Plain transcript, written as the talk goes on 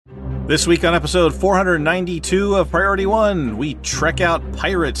This week on episode 492 of Priority One, we trek out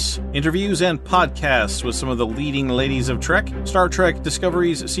pirates, interviews, and podcasts with some of the leading ladies of Trek, Star Trek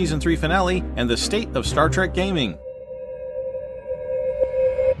Discovery's Season 3 finale, and the state of Star Trek gaming.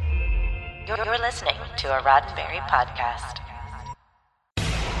 You're listening to a Roddenberry podcast.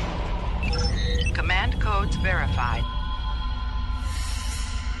 Command codes verified.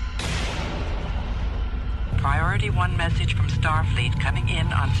 Priority 1 message from Starfleet coming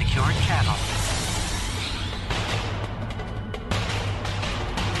in on secured channel.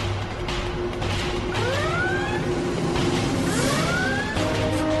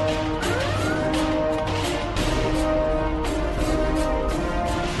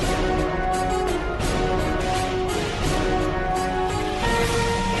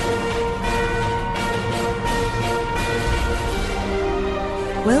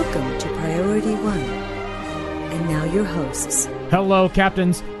 Welcome to Priority One. And now your hosts. Hello,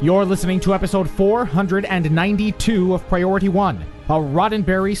 Captains. You're listening to episode 492 of Priority One, a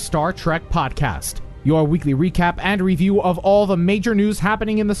Roddenberry Star Trek podcast. Your weekly recap and review of all the major news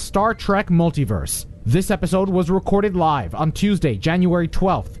happening in the Star Trek multiverse. This episode was recorded live on Tuesday, January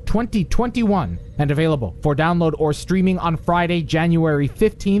 12th, 2021, and available for download or streaming on Friday, January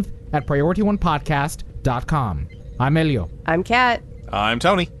 15th at PriorityOnePodcast.com. I'm Elio. I'm Kat. I'm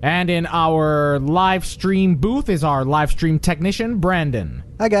Tony. And in our live stream booth is our live stream technician, Brandon.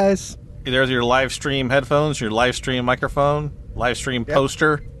 Hi, guys. There's your live stream headphones, your live stream microphone, live stream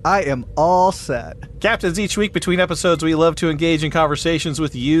poster. I am all set. Captains, each week between episodes, we love to engage in conversations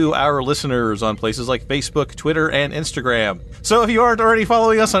with you, our listeners, on places like Facebook, Twitter, and Instagram. So if you aren't already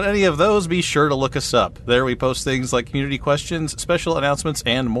following us on any of those, be sure to look us up. There we post things like community questions, special announcements,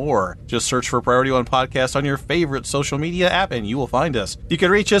 and more. Just search for Priority One Podcast on your favorite social media app, and you will find us. You can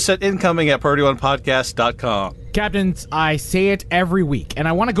reach us at incoming@PriorityOnePodcast.com. Captains, I say it every week, and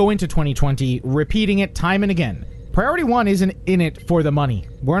I want to go into 2020 repeating it time and again. Priority One isn't in it for the money.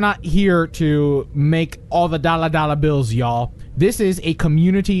 We're not here to make all the dollar bills, y'all. This is a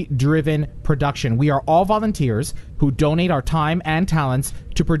community-driven production. We are all volunteers who donate our time and talents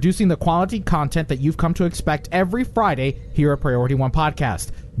to producing the quality content that you've come to expect every Friday here at Priority One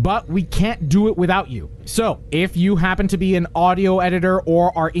Podcast. But we can't do it without you. So, if you happen to be an audio editor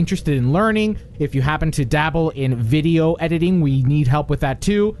or are interested in learning, if you happen to dabble in video editing, we need help with that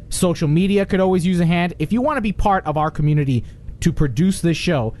too. Social media could always use a hand. If you want to be part of our community to produce this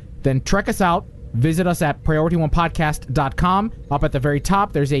show, then check us out. Visit us at PriorityOnePodcast.com. Up at the very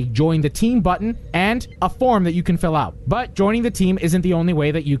top, there's a Join the Team button and a form that you can fill out. But joining the team isn't the only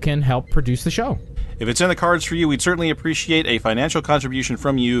way that you can help produce the show. If it's in the cards for you, we'd certainly appreciate a financial contribution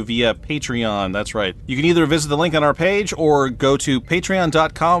from you via Patreon. That's right. You can either visit the link on our page or go to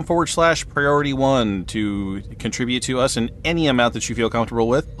patreon.com/PriorityOne to contribute to us in any amount that you feel comfortable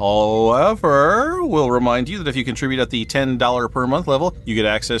with. However, we'll remind you that if you contribute at the $10 per month level, you get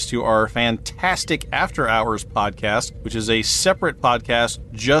access to our fantastic After Hours podcast, which is a separate podcast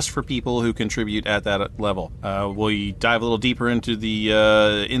just for people who contribute at that level. We dive a little deeper into the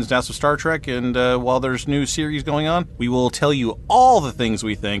ins and outs of Star Trek, and while there's new series going on, we will tell you all the things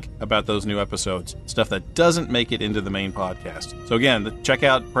we think about those new episodes, stuff that doesn't make it into the main podcast. So again, check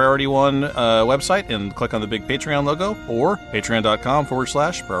out Priority One website and click on the big Patreon logo, or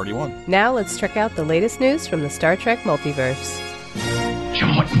patreon.com/Priority One. Now let's check out the latest news from the Star Trek multiverse.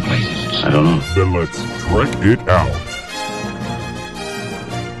 Jim, what in places? I don't know. Then let's trek it out.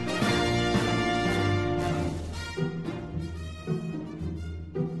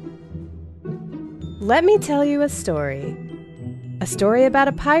 Let me tell you a story. A story about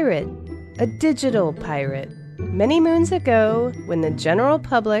a pirate, a digital pirate. Many moons ago, when the general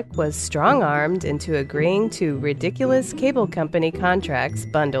public was strong-armed into agreeing to ridiculous cable company contracts,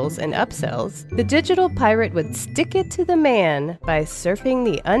 bundles, and upsells, the digital pirate would stick it to the man by surfing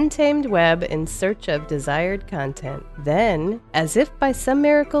the untamed web in search of desired content. Then, as if by some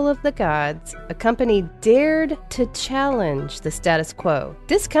miracle of the gods, a company dared to challenge the status quo.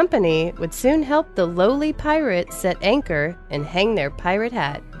 This company would soon help the lowly pirate set anchor and hang their pirate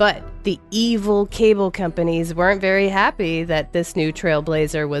hat. But the evil cable companies weren't very happy that this new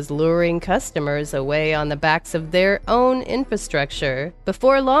trailblazer was luring customers away on the backs of their own infrastructure.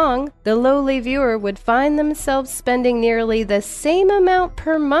 Before long, the lowly viewer would find themselves spending nearly the same amount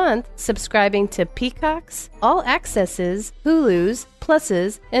per month subscribing to Peacocks, All Accesses, Hulus,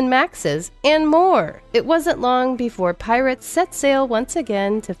 Pluses, and Maxes, and more. It wasn't long before pirates set sail once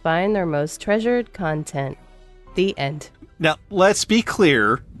again to find their most treasured content. The end. Now, let's be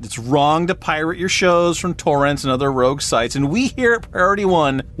clear. It's wrong to pirate your shows from torrents and other rogue sites, and we here at Priority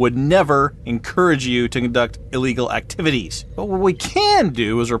One would never encourage you to conduct illegal activities. But what we can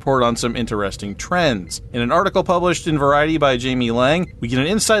do is report on some interesting trends. In an article published in Variety by Jamie Lang, we get an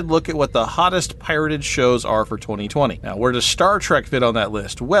inside look at what the hottest pirated shows are for 2020. Now, where does Star Trek fit on that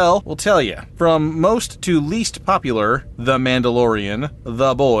list? Well, we'll tell you. From most to least popular, The Mandalorian,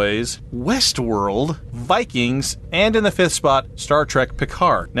 The Boys, Westworld, Vikings, and in the fifth spot, Star Trek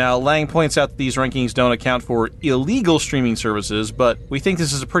Picard. Now, Lang points out that these rankings don't account for illegal streaming services, but we think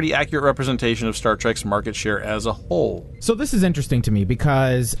this is a pretty accurate representation of Star Trek's market share as a whole. So this is interesting to me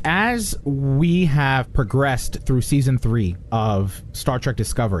because as we have progressed through season 3 of Star Trek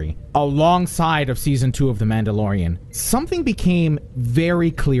Discovery, alongside of season 2 of The Mandalorian, something became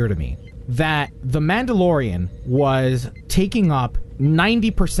very clear to me. That The Mandalorian was taking up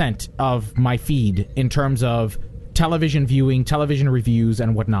 90% of my feed in terms of television viewing, television reviews,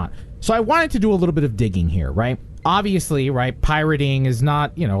 and whatnot. So I wanted to do a little bit of digging here, right? Obviously, right, pirating is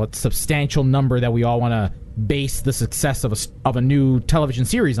not, a substantial number that we all want to base the success of a new television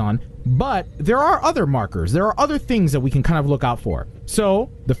series on, but there are other markers. There are other things that we can kind of look out for. So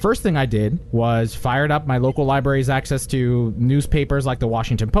the first thing I did was fired up my local library's access to newspapers like the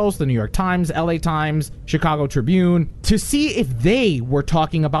Washington Post, the New York Times, LA Times, Chicago Tribune, to see if they were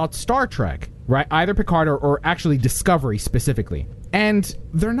talking about Star Trek, right? Either Picard or actually Discovery specifically. And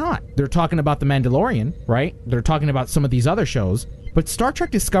they're not. They're talking about The Mandalorian, right? They're talking about some of these other shows. But Star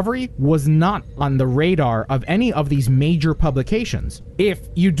Trek Discovery was not on the radar of any of these major publications. If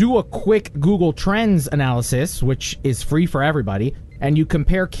you do a quick Google Trends analysis, which is free for everybody, and you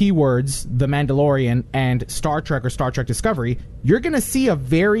compare keywords, The Mandalorian and Star Trek or Star Trek Discovery, you're going to see a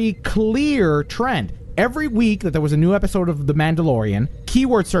very clear trend. Every week that there was a new episode of The Mandalorian,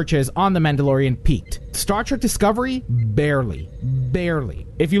 keyword searches on The Mandalorian peaked. Star Trek Discovery, barely.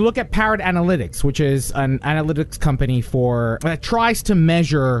 If you look at Parrot Analytics, which is an analytics company that tries to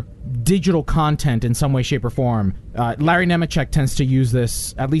measure digital content in some way, shape, or form, Larry Nemechek tends to use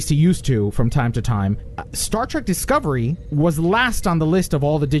this, at least he used to from time to time. Star Trek Discovery was last on the list of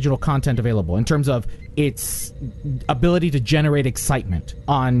all the digital content available in terms of its ability to generate excitement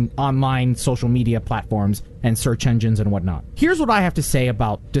on online social media platforms and search engines and whatnot. Here's what I have to say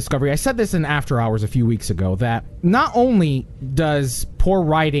about Discovery. I said this in After Hours a few weeks ago, that not only does poor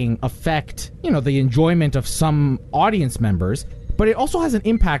writing affect, the enjoyment of some audience members, but it also has an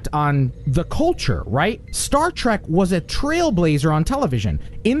impact on the culture, right? Star Trek was a trailblazer on television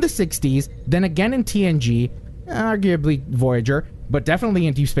in the 60s, then again in TNG, arguably Voyager, but definitely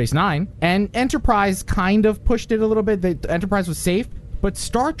in Deep Space Nine, and Enterprise kind of pushed it a little bit. The Enterprise was safe, but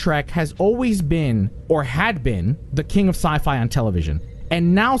Star Trek has always been, or had been, the king of sci-fi on television.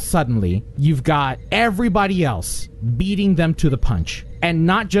 And now suddenly, you've got everybody else beating them to the punch. And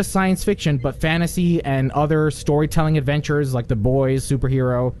not just science fiction, but fantasy and other storytelling adventures like The Boys,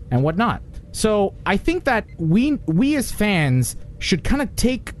 superhero, and whatnot. So I think that we as fans should kind of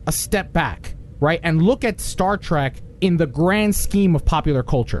take a step back, right? And look at Star Trek in the grand scheme of popular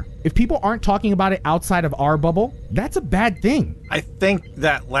culture. If people aren't talking about it outside of our bubble, that's a bad thing. I think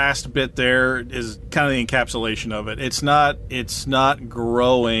that last bit there is kind of the encapsulation of it. It's not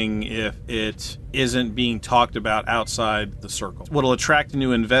growing if it isn't being talked about outside the circle. What'll attract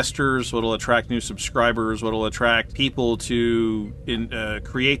new investors, what'll attract new subscribers, what'll attract people to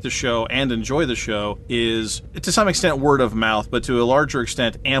create the show and enjoy the show is, to some extent, word of mouth, but to a larger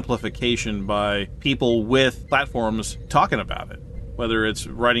extent, amplification by people with platforms talking about it. Whether it's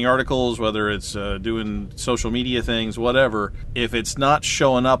writing articles, whether it's doing social media things, whatever, if it's not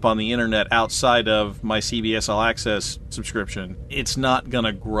showing up on the internet outside of my CBS All Access subscription, it's not going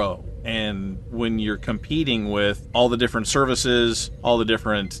to grow. And when you're competing with all the different services, all the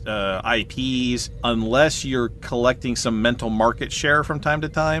different IPs, unless you're collecting some mental market share from time to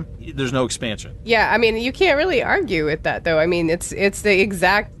time, there's no expansion. Yeah, I mean, you can't really argue with that, though. I mean, it's the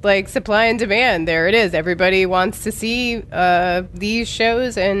exact, supply and demand. There it is. Everybody wants to see these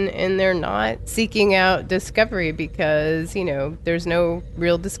shows, and they're not seeking out Discovery because, there's no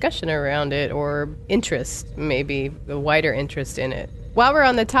real discussion around it or interest, maybe a wider interest in it. While we're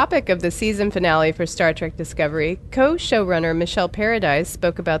on the topic of the season finale for Star Trek Discovery, co-showrunner Michelle Paradise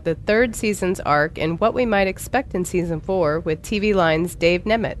spoke about the third season's arc and what we might expect in season 4 with TV Line's Dave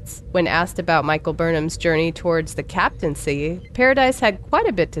Nemetz. When asked about Michael Burnham's journey towards the captaincy, Paradise had quite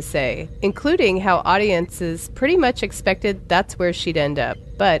a bit to say, including how audiences pretty much expected that's where she'd end up.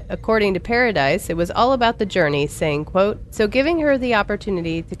 But, according to Paradise, it was all about the journey, saying, quote, "So giving her the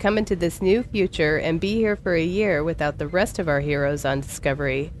opportunity to come into this new future and be here for a year without the rest of our heroes on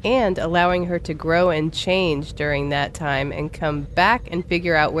Discovery, and allowing her to grow and change during that time and come back and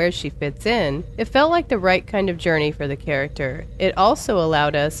figure out where she fits in, it felt like the right kind of journey for the character. It also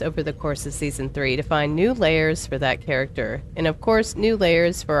allowed us, over the course of Season 3, to find new layers for that character, and of course, new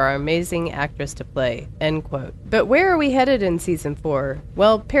layers for our amazing actress to play," end quote. But where are we headed in Season 4?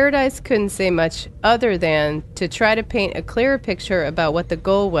 Well, Paradise couldn't say much other than to try to paint a clearer picture about what the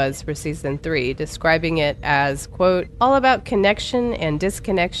goal was for Season 3, describing it as, quote, "all about connection and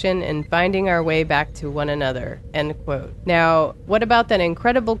disconnection and finding our way back to one another," end quote. Now, what about that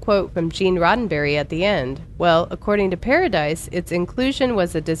incredible quote from Gene Roddenberry at the end? Well, according to Paradise, its inclusion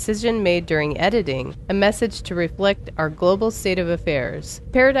was a decision made during editing, a message to reflect our global state of affairs.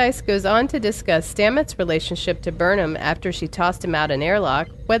 Paradise goes on to discuss Stamets' relationship to Burnham after she tossed him out an airlock,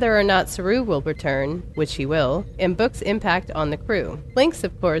 whether or not Saru will return, which he will, and Book's impact on the crew. Links,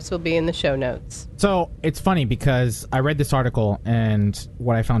 of course, will be in the show notes. So it's funny because I read this article, and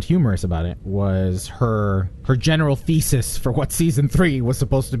what I found humorous about it was her general thesis for what Season 3 was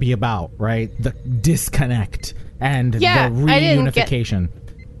supposed to be about, right? The disconnect and the reunification.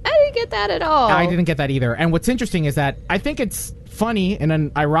 I didn't get that at all. I didn't get that either. And what's interesting is that I think it's funny in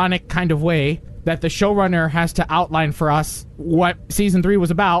an ironic kind of way that the showrunner has to outline for us what Season 3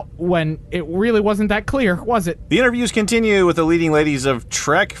 was about when it really wasn't that clear, was it? The interviews continue with the leading ladies of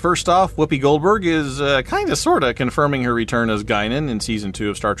Trek. First off, Whoopi Goldberg is kinda sorta confirming her return as Guinan in Season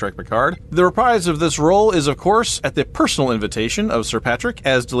 2 of Star Trek Picard. The reprise of this role is, of course, at the personal invitation of Sir Patrick,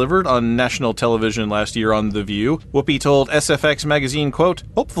 as delivered on national television last year on The View. Whoopi told SFX magazine, quote,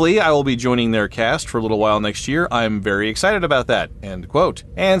 "Hopefully I will be joining their cast for a little while next year. I'm very excited about that," end quote.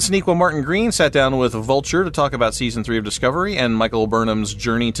 And Sonequa Martin Green sat down with Vulture to talk about Season 3 of Discovery and Michael Burnham's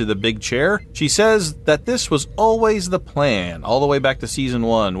journey to the big chair. She says that this was always the plan, all the way back to Season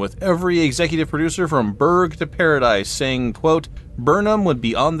 1, with every executive producer from Berg to Paradise saying, quote, "Burnham would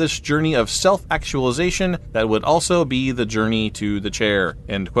be on this journey of self-actualization that would also be the journey to the chair,"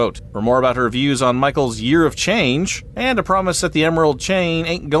 end quote. For more about her views on Michael's year of change, and a promise that the Emerald Chain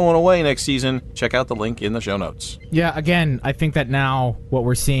ain't going away next season, check out the link in the show notes. Yeah, again, I think that now what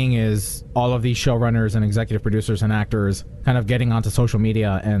we're seeing is all of these showrunners and executive producers and actors kind of getting onto social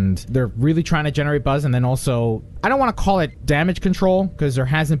media, and they're really trying to generate buzz, and then also, I don't want to call it damage control, because there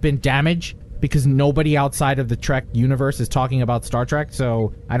hasn't been damage, because nobody outside of the Trek universe is talking about Star Trek.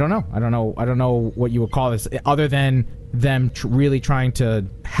 So I don't know what you would call this, other than them really trying to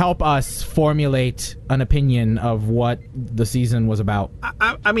help us formulate an opinion of what the season was about.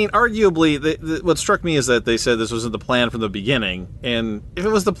 I mean, arguably, what struck me is that they said this wasn't the plan from the beginning. And if it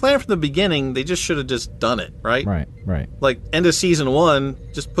was the plan from the beginning, they just should have just done it, right? Right. Like, end of Season 1,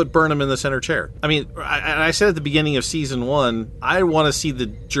 just put Burnham in the center chair. I mean, I said at the beginning of Season 1, I want to see the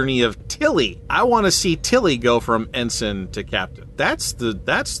journey of Tilly. I want to see Tilly go from ensign to captain. That's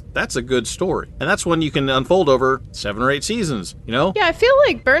a good story. And that's one you can unfold over 7 or 8 seasons, you know? Yeah, I feel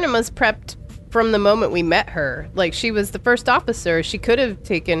like Burnham was prepped from the moment we met her. Like, she was the first officer. She could have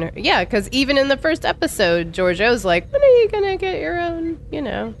taken her. Yeah, because even in the first episode, Georgiou's like, when are you going to get your own, you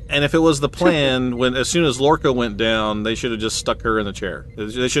know? And if it was the plan, as soon as Lorca went down, they should have just stuck her in the chair.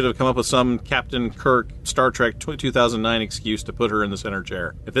 They should have come up with some Captain Kirk Star Trek 2009 excuse to put her in the center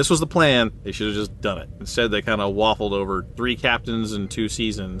chair. If this was the plan, they should have just done it. Instead, they kind of waffled over 3 captains and 2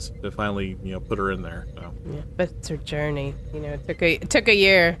 seasons to finally, put her in there. So. Yeah, but it's her journey. It took a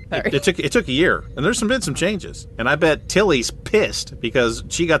year. It took a year. And there's been some changes. And I bet Tilly's pissed because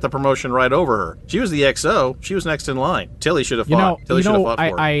she got the promotion right over her. She was the XO. She was next in line. Tilly should have fought. Tilly should have fought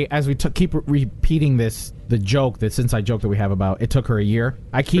for her. As we keep repeating this, the inside joke that we have about it took her a year.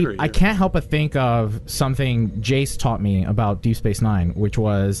 I can't help but think of something Jace taught me about Deep Space Nine, which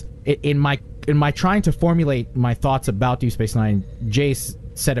was in my trying to formulate my thoughts about Deep Space Nine. Jace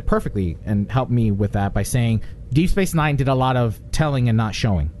said it perfectly and helped me with that by saying Deep Space Nine did a lot of telling and not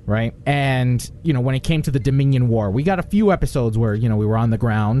showing, right? And, when it came to the Dominion War, we got a few episodes where, we were on the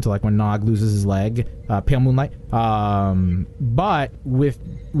ground, like when Nog loses his leg, Pale Moonlight. But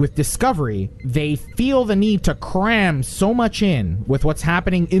with Discovery, they feel the need to cram so much in with what's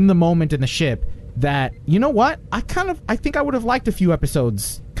happening in the moment in the ship that, you know what? I think I would have liked a few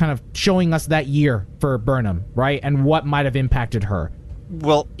episodes kind of showing us that year for Burnham, right? And what might have impacted her.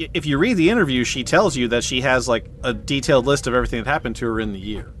 Well, if you read the interview, she tells you that she has like a detailed list of everything that happened to her in the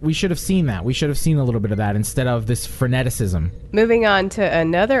year. We should have seen that. We should have seen a little bit of that instead of this freneticism. Moving on to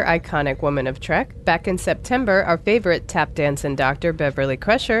another iconic woman of Trek. Back in September, our favorite tap dancing doctor, Beverly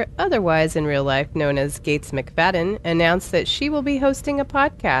Crusher, otherwise in real life known as Gates McFadden, announced that she will be hosting a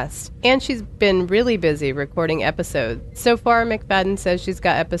podcast. And she's been really busy recording episodes. So far, McFadden says she's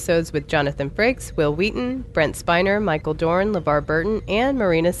got episodes with Jonathan Frakes, Will Wheaton, Brent Spiner, Michael Dorn, LeVar Burton, and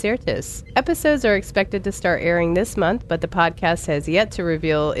Marina Sirtis. Episodes are expected to start airing this month, but the podcast has yet to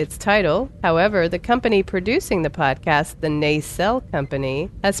reveal its title. However, the company producing the podcast, the Nacelle Company,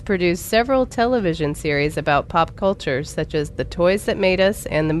 has produced several television series about pop culture, such as The Toys That Made Us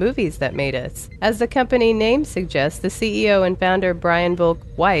and The Movies That Made Us. As the company name suggests, the CEO and founder Brian Volk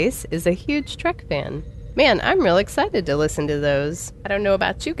Weiss is a huge Trek fan. Man, I'm real excited to listen to those. I don't know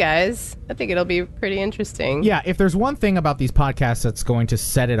about you guys. I think it'll be pretty interesting. Yeah, if there's one thing about these podcasts that's going to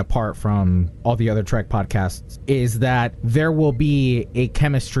set it apart from all the other Trek podcasts is that there will be a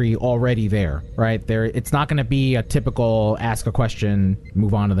chemistry already there, right? It's not going to be a typical ask a question,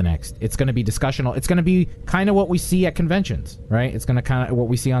 move on to the next. It's going to be discussional. It's going to be kind of what we see at conventions, right? It's going to kind of what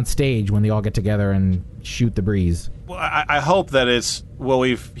we see on stage when they all get together and shoot the breeze. Well, I hope that it's, well,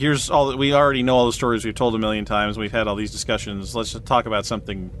 we already know all the stories we've told a million times. We've had all these discussions. Let's just talk about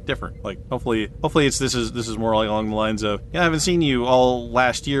something different. Like hopefully this is more along the lines of, I haven't seen you all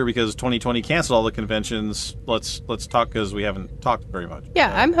last year because 2020 canceled all the conventions. Let's talk because we haven't talked very much.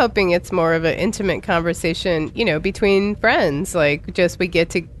 Yeah, I'm hoping it's more of an intimate conversation, between friends. Like just we get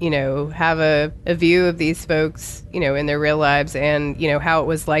to, have a view of these folks, in their real lives and, how it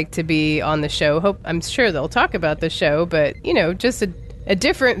was like to be on the show. I'm sure they'll talk about the show, but, just a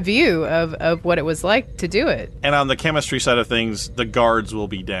different view of what it was like to do it. And on the chemistry side of things, the guards will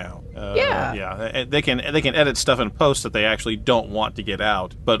be down. Yeah. They can edit stuff in post that they actually don't want to get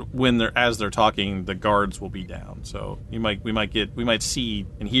out, but as they're talking, the guards will be down. So we might see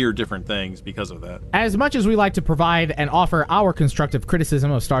and hear different things because of that. As much as we like to provide and offer our constructive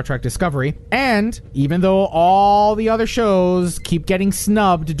criticism of Star Trek Discovery, and even though all the other shows keep getting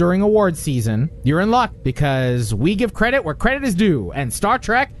snubbed during awards season, you're in luck because we give credit where credit is due, and Star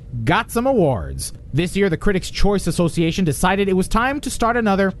Trek got some awards. This year, the Critics' Choice Association decided it was time to start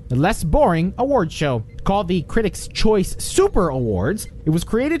another, less boring award show. Called the Critics' Choice Super Awards, it was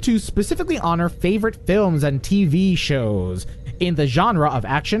created to specifically honor favorite films and TV shows in the genre of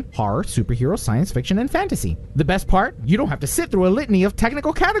action, horror, superhero, science fiction, and fantasy. The best part? You don't have to sit through a litany of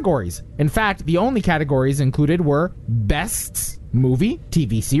technical categories. In fact, the only categories included were Best Movie,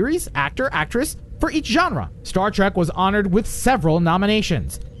 TV Series, Actor, Actress, for each genre. Star Trek was honored with several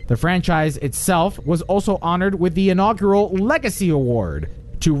nominations. The franchise itself was also honored with the inaugural Legacy Award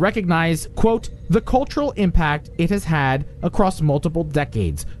to recognize, quote, the cultural impact it has had across multiple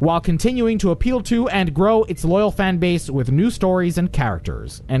decades, while continuing to appeal to and grow its loyal fan base with new stories and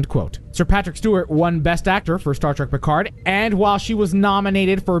characters, end quote. Sir Patrick Stewart won Best Actor for Star Trek Picard, and while she was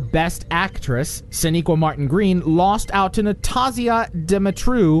nominated for Best Actress, Sonequa Martin Green lost out to Natasha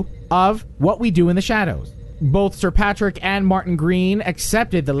Demetriou of What We Do in the Shadows. Both Sir Patrick and Martin Green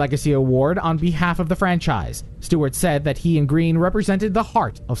accepted the Legacy Award on behalf of the franchise. Stewart said that he and Green represented the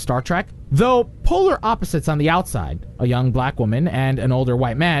heart of Star Trek. Though polar opposites on the outside, a young black woman and an older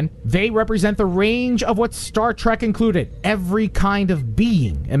white man, they represent the range of what Star Trek included, every kind of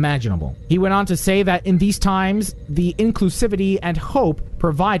being imaginable. He went on to say that in these times, the inclusivity and hope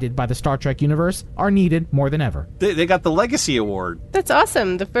provided by the Star Trek universe are needed more than ever. They got the Legacy Award. That's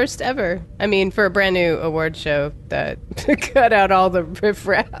awesome. The first ever. I mean, for a brand new award show that cut out all the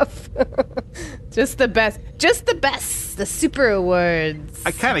riffraff. Just the best. Just the best. The Super Awards.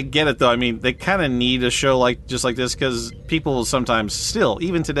 I kind of get it, though. I mean, they kind of need a show like this because people sometimes still,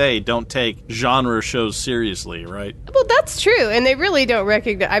 even today, don't take genre shows seriously, right? Well, that's true. And they really don't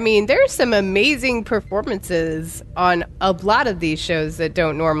recognize. I mean, there's some amazing performances on a lot of these shows that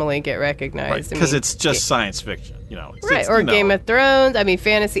don't normally get recognized. Right, because it's just science fiction. Right, or Game of Thrones,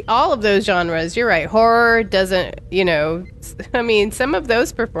 fantasy, all of those genres. You're right, horror doesn't, some of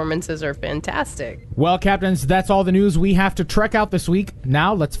those performances are fantastic. Well, Captains, that's all the news we have to trek out this week.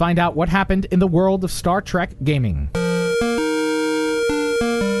 Now, let's find out what happened in the world of Star Trek gaming.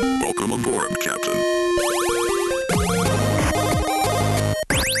 Welcome aboard, Captain.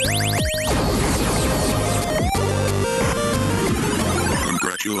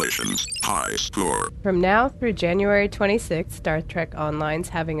 Congratulations. Hi, high score. From now through January 26th, Star Trek Online's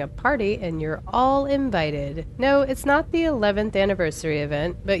having a party and you're all invited. No, it's not the 11th anniversary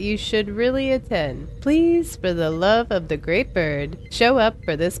event, but you should really attend. Please, for the love of the great bird, show up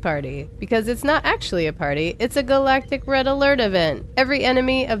for this party. Because it's not actually a party, it's a Galactic Red Alert event. Every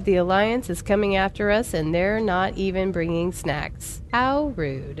enemy of the Alliance is coming after us and they're not even bringing snacks. How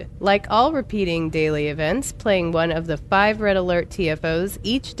rude. Like all repeating daily events, playing one of the 5 Red Alert TFOs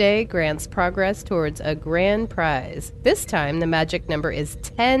each day grants progress towards a grand prize. This time, the magic number is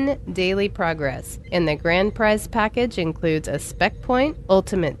 10 daily progress, and the grand prize package includes a spec point,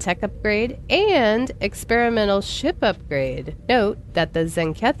 ultimate tech upgrade, and experimental ship upgrade. Note that the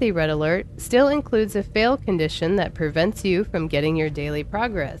Zenkethi Red Alert still includes a fail condition that prevents you from getting your daily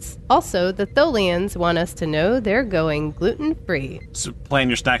progress. Also, the Tholians want us to know they're going gluten-free. So plan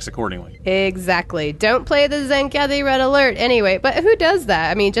your snacks accordingly. Exactly. Don't play the Zenkethi Red Alert anyway. But who does that?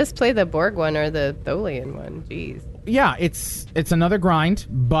 I mean, just play the Borg one or the Tholian one. Jeez. Yeah, it's another grind,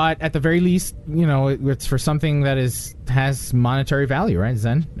 but at the very least, you know, it's for something that has monetary value, right,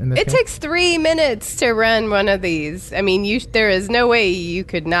 Zen? It takes 3 minutes to run one of these. I mean, there is no way you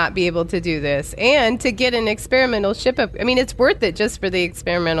could not be able to do this. And to get an experimental ship up, I mean, it's worth it just for the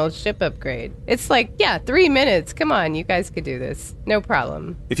experimental ship upgrade. It's like, yeah, 3 minutes. Come on, you guys could do this. No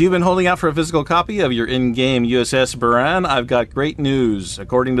problem. If you've been holding out for a physical copy of your in-game USS Baran, I've got great news.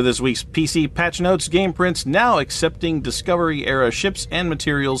 According to this week's PC Patch Notes, GamePrint's now accepting Discovery-era ships and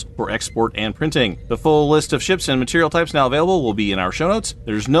materials for export and printing. The full list of ships and material types now available will be in our show notes.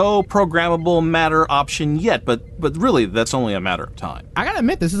 There's no programmable matter option yet, but really, that's only a matter of time. I gotta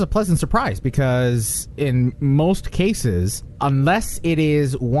admit, this is a pleasant surprise because in most cases, unless it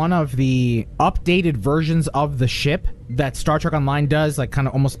is one of the updated versions of the ship that Star Trek Online does, like kind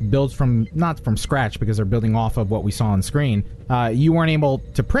of almost builds from, not from scratch because they're building off of what we saw on screen, you weren't able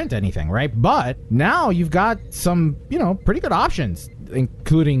to print anything, right? But now you've got some, you know, pretty good options,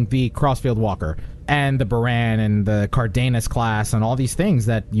 including the Crossfield Walker and the Baran and the Cardenas class and all these things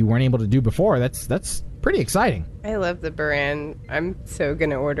that you weren't able to do before. That's pretty exciting. I love the Baran. I'm so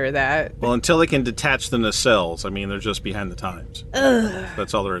gonna order that. Well, until they can detach the nacelles, I mean, they're just behind the times. Ugh.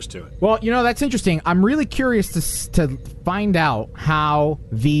 That's all there is to it. Well, you know, that's interesting. I'm really curious to find out how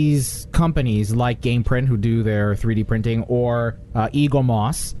these companies like GamePrint, who do their 3D printing, or Eagle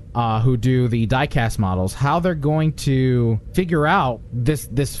Moss, who do the diecast models, how they're going to figure out this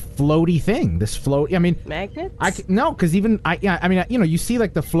floaty thing, I mean, magnets. No, because even I mean, you know, you see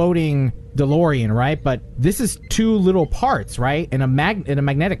like the floating DeLorean, right? But this is 2 little parts, right? In a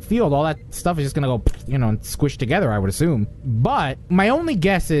magnetic field, all that stuff is just gonna go, you know, and squish together, I would assume. But my only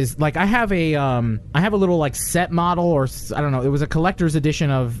guess is, like, I have a little like set model, or I don't know, it was a collector's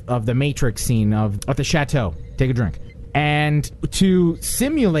edition of the Matrix scene of the chateau. Take a drink. And to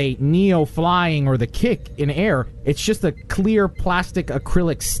simulate Neo flying or the kick in air, it's just a clear plastic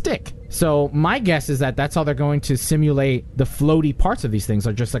acrylic stick. So my guess is that that's how they're going to simulate the floaty parts of these things,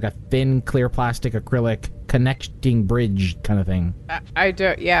 are just like a thin, clear plastic acrylic connecting bridge kind of thing. I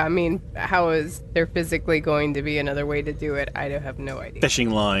don't, yeah, I mean, how is there physically going to be another way to do it? I don't have no idea.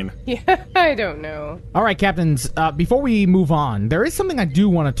 Fishing line. Yeah, I don't know. All right, Captains, before we move on, there is something I do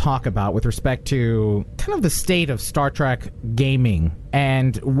want to talk about with respect to kind of the state of Star Trek gaming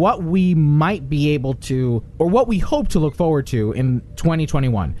and what we might be able to, or what we hope to look forward to in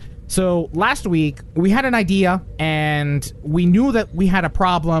 2021. So last week, we had an idea, and we knew that we had a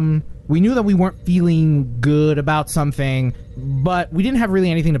problem. We knew that we weren't feeling good about something, but we didn't have really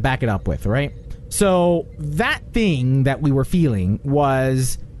anything to back it up with, right? So that thing that we were feeling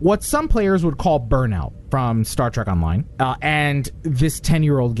was what some players would call burnout from Star Trek Online and this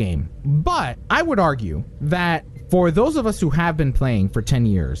 10-year-old game. But I would argue that for those of us who have been playing for 10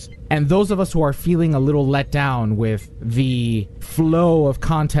 years, and those of us who are feeling a little let down with the flow of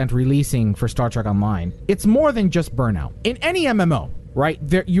content releasing for Star Trek Online, it's more than just burnout. In any MMO, right,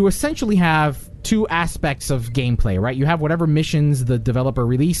 you essentially have 2 aspects of gameplay, right? You have whatever missions the developer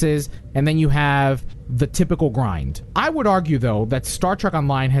releases, and then you have the typical grind. I would argue, though, that Star Trek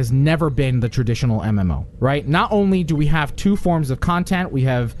Online has never been the traditional MMO, right? Not only do we have 2 forms of content, we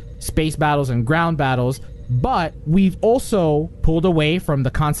have space battles and ground battles, but we've also pulled away from the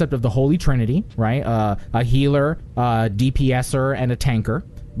concept of the Holy Trinity, right? A healer, a DPSer, and a tanker.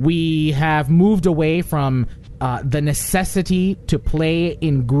 We have moved away from the necessity to play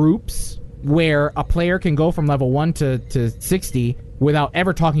in groups where a player can go from level 1 to 60 without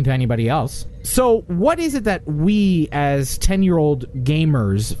ever talking to anybody else. So what is it that we as 10-year-old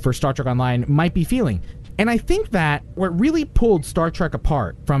gamers for Star Trek Online might be feeling? And I think that what really pulled Star Trek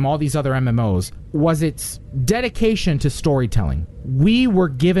apart from all these other MMOs was its dedication to storytelling. We were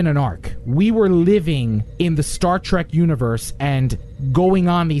given an arc. We were living in the Star Trek universe and going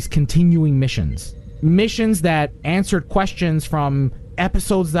on these continuing missions. Missions that answered questions from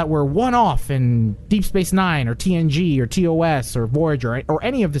episodes that were one-off in Deep Space Nine or TNG or TOS or Voyager or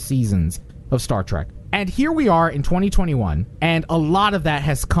any of the seasons of Star Trek. And here we are in 2021, and a lot of that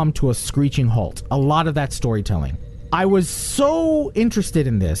has come to a screeching halt. A lot of that storytelling. I was so interested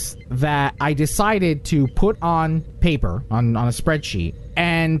in this that I decided to put on paper, on a spreadsheet,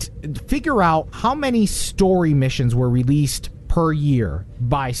 and figure out how many story missions were released per year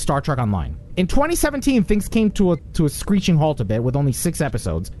by Star Trek Online. In 2017, things came to a screeching halt a bit with only 6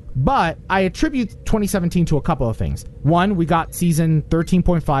 episodes, but I attribute 2017 to a couple of things. One, we got season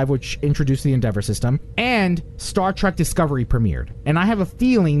 13.5, which introduced the Endeavor system, and Star Trek Discovery premiered. And I have a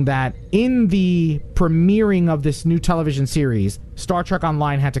feeling that in the premiering of this new television series, Star Trek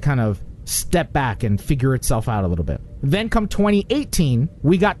Online had to kind of step back and figure itself out a little bit. Then come 2018,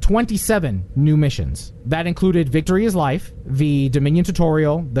 we got 27 new missions. That included Victory is Life, the Dominion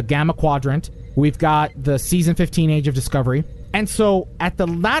tutorial, the Gamma Quadrant. We've got the Season 15 Age of Discovery. And so at the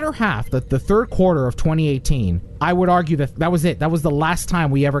latter half, the third quarter of 2018, I would argue that that was it. That was the last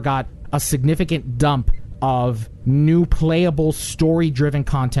time we ever got a significant dump of new playable story-driven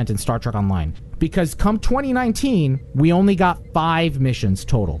content in Star Trek Online. Because come 2019, we only got 5 missions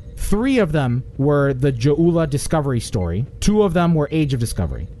total. 3 of them were the Ja'ula Discovery story. 2 of them were Age of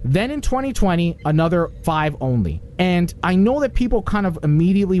Discovery. Then in 2020, another 5 only. And I know that people kind of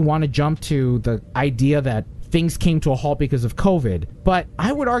immediately want to jump to the idea that things came to a halt because of COVID, but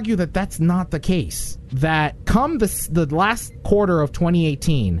I would argue that that's not the case. That come the last quarter of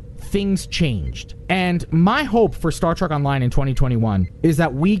 2018, things changed. And my hope for Star Trek Online in 2021 is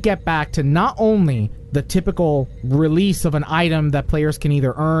that we get back to not only the typical release of an item that players can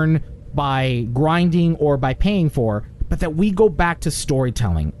either earn by grinding or by paying for, but that we go back to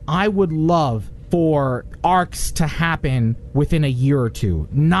storytelling. I would love for arcs to happen within a year or 2,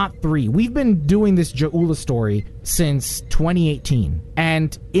 not 3. We've been doing this Ja'ula story since 2018,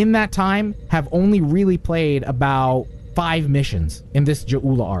 and in that time have only really played about 5 missions in this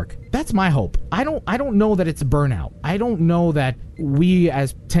Ja'ula arc. That's my hope. I don't know that it's burnout. I don't know that we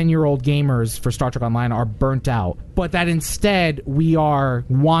as 10-year-old gamers for Star Trek Online are burnt out, but that instead we are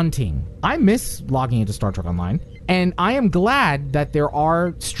wanting. I miss logging into Star Trek Online, and I am glad that there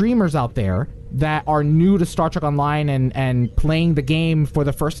are streamers out there that are new to Star Trek Online and playing the game for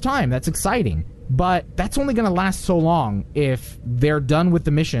the first time. That's exciting. But that's only going to last so long if they're done with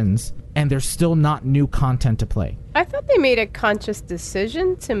the missions and there's still not new content to play. I thought they made a conscious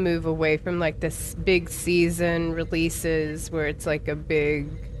decision to move away from like this big season releases where it's like a big,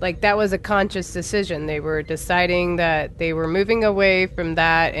 like that was a conscious decision. They were deciding that they were moving away from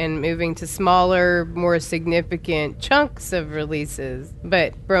that and moving to smaller, more significant chunks of releases.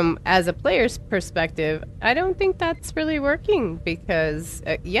 But from as a player's perspective, I don't think that's really working because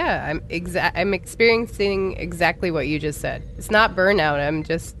I'm experiencing exactly what you just said. It's not burnout.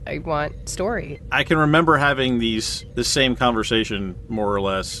 I want story. I can remember having this same conversation more or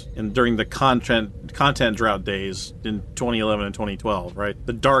less during the content drought days in 2011 and 2012, right?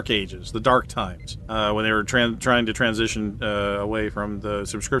 The dark ages, the dark times, when they were trying to transition away from the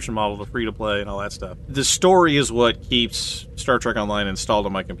subscription model to free to play and all that stuff. The story is what keeps Star Trek Online installed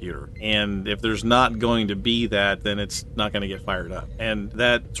on my computer, and if there's not going to be that, then it's not going to get fired up. And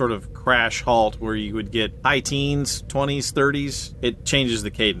that sort of crash halt where you would get high teens, 20s, 30s, it changes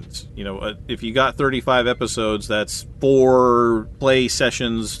the cadence. You know, if you got 35 episodes, that's 4 play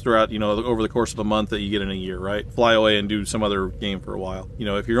sessions throughout, over the course of a month that you get in a year, right? Fly away and do some other game for a while.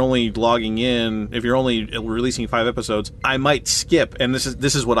 If you're only if you're only releasing 5 episodes, I might skip, and this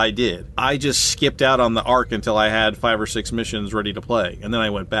is what I did. I just skipped out on the arc until I had 5 or 6 missions ready to play, and then I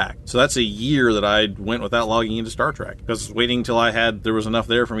went back. So that's a year that I went without logging into Star Trek, because waiting until there was enough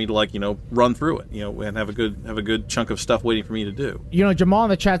there for me to run through it, and have a good chunk of stuff waiting for me to do. Jamal in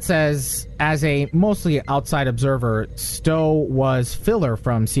the chat says, as a mostly outside observer, Stowe was filler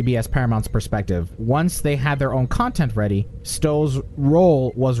from CBS Paramount's perspective. Once they had their own content ready, Stowe's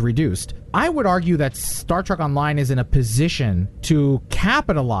role was reduced. I would argue that Star Trek Online is in a position to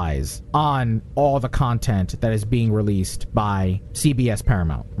capitalize on all the content that is being released by CBS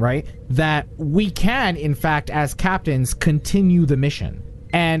Paramount, right? That we can, in fact, as captains, continue the mission.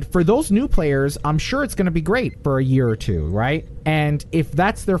 And for those new players, I'm sure it's going to be great for a year or 2, right? And if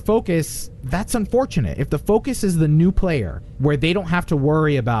that's their focus, that's unfortunate. If the focus is the new player, where they don't have to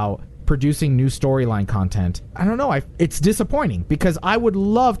worry about producing new storyline content. I don't know. It's disappointing because I would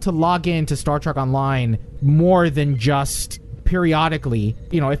love to log into Star Trek Online more than just periodically,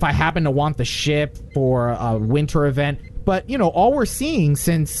 if I happen to want the ship for a winter event. But, all we're seeing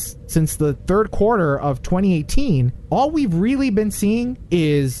since the third quarter of 2018, all we've really been seeing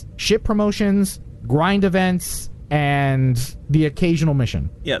is ship promotions, grind events, and the occasional mission.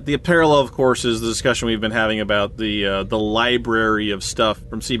 Yeah, the parallel, of course, is the discussion we've been having about the library of stuff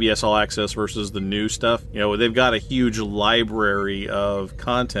from CBS All Access versus the new stuff. They've got a huge library of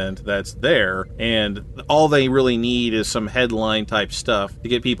content that's there, and all they really need is some headline-type stuff to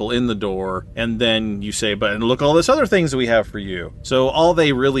get people in the door, and then you say, but look, all this other things that we have for you. So all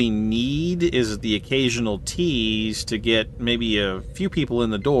they really need is the occasional tease to get maybe a few people in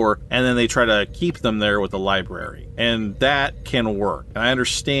the door, and then they try to keep them there with the library. And that can work. And I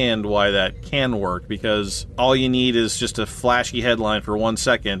understand why that can work, because all you need is just a flashy headline for 1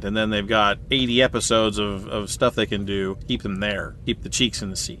 second, and then they've got 80 episodes of stuff they can do. Keep them there. Keep the cheeks in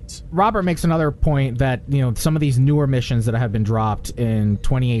the seats. Robert makes another point that, some of these newer missions that have been dropped in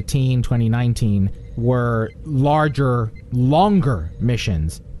 2018, 2019 were larger, longer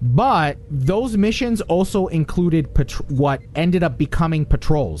missions. But those missions also included what ended up becoming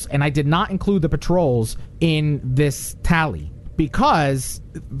patrols. And I did not include the patrols in this tally because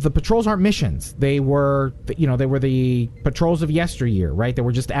the patrols aren't missions. They were, they were the patrols of yesteryear, right? They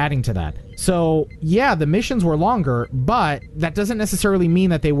were just adding to that. So, yeah, the missions were longer, but that doesn't necessarily mean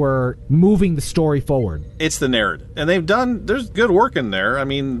that they were moving the story forward. It's the narrative. And there's good work in there. I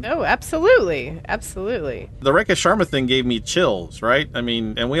mean... Oh, absolutely. Absolutely. The Rekha Sharma thing gave me chills, right? I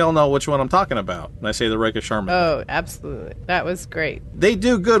mean, and we all know which one I'm talking about when I say the Rekha Sharma thing. Oh, absolutely. That was great. They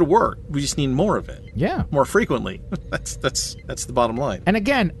do good work. We just need more of it. Yeah. More frequently. That's the bottom line. And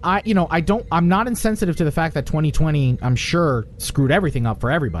again, I'm not insensitive to the fact that 2020, I'm sure, screwed everything up for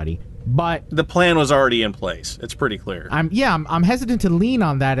everybody. But the plan was already in place. It's pretty clear. I'm hesitant to lean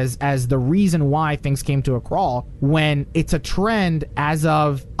on that as the reason why things came to a crawl when it's a trend as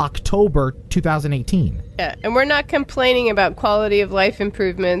of October 2018. Yeah, and we're not complaining about quality of life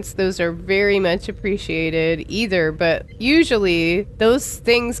improvements. Those are very much appreciated either, but usually those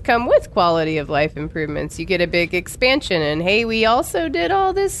things come with quality of life improvements. You get a big expansion and, hey, we also did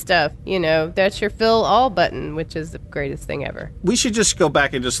all this stuff. That's your fill all button, which is the greatest thing ever. We should just go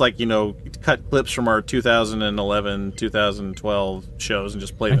back and just cut clips from our 2011, 2012 shows and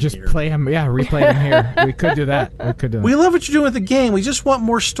just play them here. Replay them here. We could do that. We love what you're doing with the game. We just want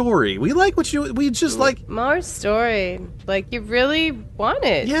more story. We like what we just like... More story. Like, you really want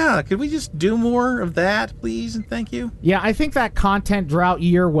it. Yeah, could we just do more of that, please, and thank you? Yeah, I think that content drought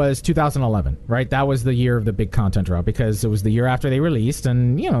year was 2011, right? That was the year of the big content drought because it was the year after they released,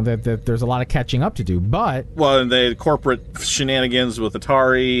 and, there's a lot of catching up to do, but... Well, and the corporate shenanigans with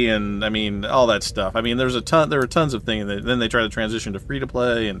Atari and, all that stuff. There were tons of things. Then they tried to transition to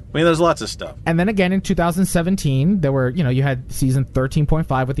free-to-play, and, there's lots of stuff. And then again in 2017, there were, you had season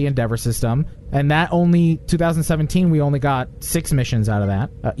 13.5 with the Endeavor system, and that only 2017 we only got 6 missions out of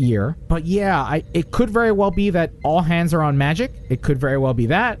that year. But yeah, it could very well be that all hands are on Magic. It could very well be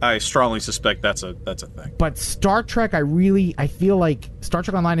that. I strongly suspect that's a thing. But Star Trek, I feel like Star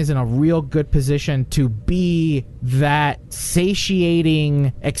Trek Online is in a real good position to be that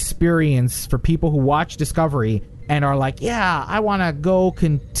satiating experience for people who watch Discovery and are like, yeah, I want to go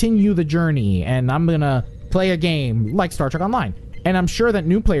continue the journey and I'm going to play a game like Star Trek Online. And I'm sure that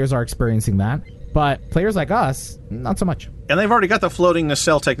new players are experiencing that, but players like us, not so much. And they've already got the floating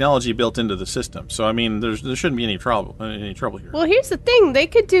nacelle technology built into the system. So, there shouldn't be any trouble here. Well, here's the thing. They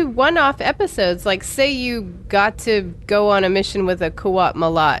could do one-off episodes. Like, say you got to go on a mission with a Kuat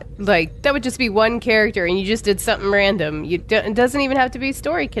Malat. Like, that would just be one character, and you just did something random. It doesn't even have to be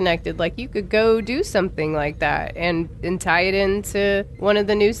story-connected. Like, you could go do something like that and tie it into one of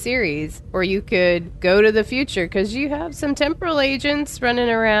the new series. Or you could go to the future, because you have some temporal agents running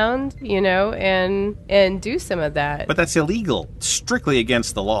around, and do some of that. But that's illegal. Strictly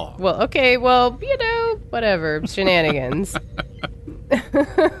against the law. Well, okay, whatever, shenanigans.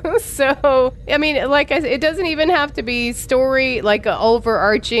 So, it doesn't even have to be story, like an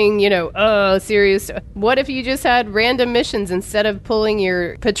overarching, serious. What if you just had random missions instead of pulling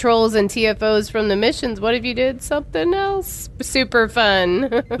your patrols and TFOs from the missions? What if you did something else super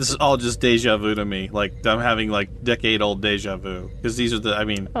fun? This is all just deja vu to me. Like, I'm having, decade-old deja vu. Because these are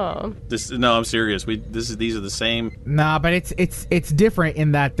no, I'm serious. These are the same. Nah, but it's different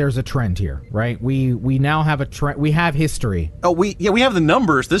in that there's a trend here, right? We now have a trend. We have history. Oh, we have the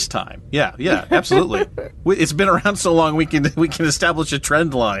numbers this time. Yeah, absolutely. It's been around so long we can establish a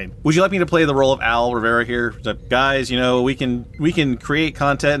trend line. Would you like me to play the role of Al Rivera here? Guys, we can create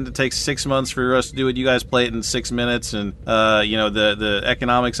content that takes 6 months for us to do it. You guys play it in 6 minutes, and the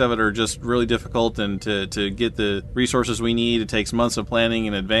economics of it are just really difficult, and to get the resources we need, it takes months of planning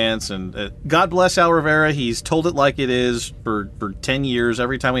in advance. And God bless Al Rivera. He's told it like it is for 10 years.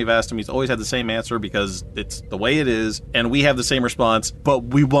 Every time we've asked him, he's always had the same answer because it's the way it is, and we have the same response, but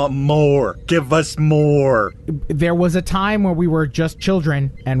we want more. Give us more. There was a time where we were just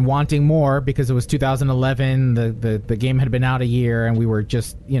children and wanting more because it was 2011. The game had been out a year, and we were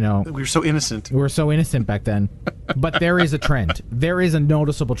just, we were so innocent. We were so innocent back then. But there is a trend. There is a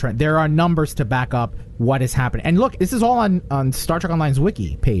noticeable trend. There are numbers to back up what is happening. And look, this is all on Star Trek Online's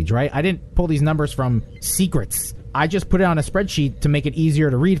wiki page, right? I didn't pull these numbers from secrets. I just put it on a spreadsheet to make it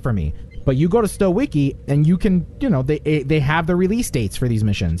easier to read for me. But you go to StoWiki and you can, they have the release dates for these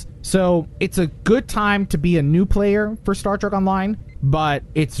missions. So it's a good time to be a new player for Star Trek Online, but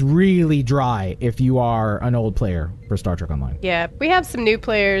it's really dry if you are an old player for Star Trek Online. Yeah, we have some new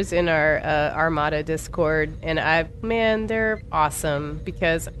players in our Armada Discord, and they're awesome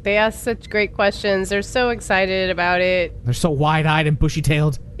because they ask such great questions. They're so excited about it. They're so wide-eyed and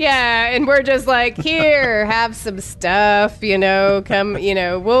bushy-tailed. Yeah, and we're just like, here, have some stuff, come,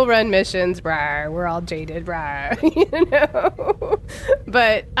 we'll run missions, brah, we're all jaded, brah,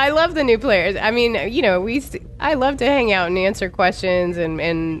 But I love the new players. I mean, I love to hang out and answer questions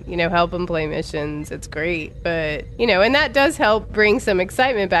and help them play missions. It's great. But, and that does help bring some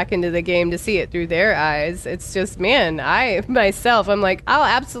excitement back into the game to see it through their eyes. It's just, I'm like, I'll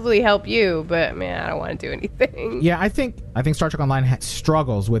absolutely help you, but man, I don't want to do anything. Yeah, I think Star Trek Online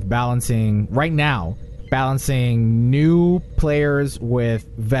struggles with balancing new players with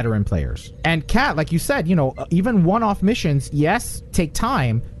veteran players. And Kat, like you said, even one-off missions, yes, take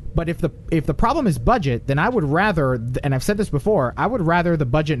time, but if the problem is budget, then I would rather, and I've said this before, I would rather the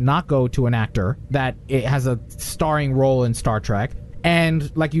budget not go to an actor that it has a starring role in Star Trek.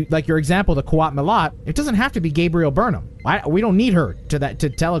 And like your example, the Qowat Milat, it doesn't have to be Gabriel Burnham. We don't need her to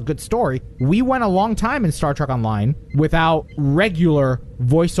tell a good story. We went a long time in Star Trek Online without regular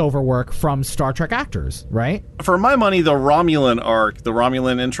voiceover work from Star Trek actors, right? For my money, the Romulan arc, the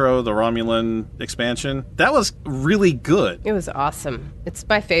Romulan intro, the Romulan expansion, that was really good. It was awesome. It's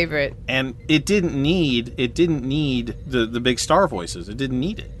my favorite. And it didn't need the big star voices. It didn't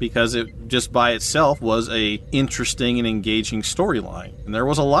need it because it just by itself was a interesting and engaging storyline. And there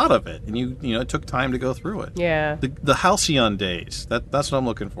was a lot of it. And it took time to go through it. Yeah. The Halcyon days. That's what I'm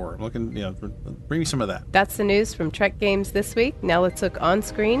looking for. I'm looking, bring me some of that. That's the news from Trek Games this week. Now let's look on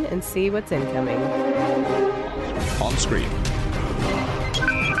screen and see what's incoming. On screen.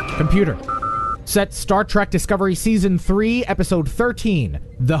 Computer. Set Star Trek Discovery Season 3, Episode 13,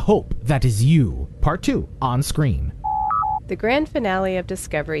 The Hope That Is You, Part 2, on screen. The grand finale of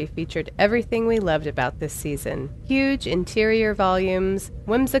Discovery featured everything we loved about this season. Huge interior volumes,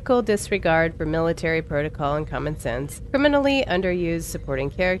 whimsical disregard for military protocol and common sense, criminally underused supporting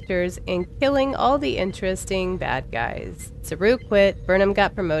characters, and killing all the interesting bad guys. Saru quit, Burnham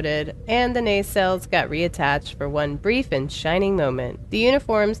got promoted, and the nacelles got reattached for one brief and shining moment. The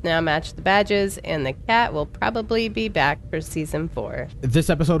uniforms now match the badges, and the cat will probably be back for Season 4. This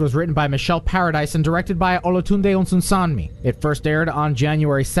episode was written by Michelle Paradise and directed by Olatunde Onsunsanmi. It first aired on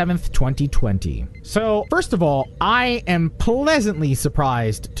January 7th, 2020. So, first of all, I am pleasantly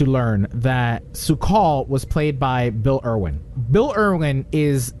surprised to learn that Su'Kal was played by Bill Irwin. Bill Irwin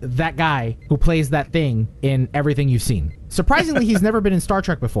is that guy who plays that thing in everything you've seen. Surprisingly, he's never been in Star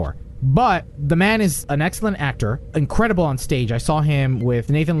Trek before. But the man is an excellent actor, incredible on stage. I saw him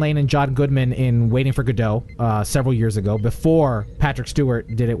with Nathan Lane and John Goodman in Waiting for Godot several years ago, before Patrick Stewart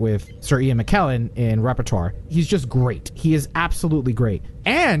did it with Sir Ian McKellen in Repertoire. He's just great. He is absolutely great.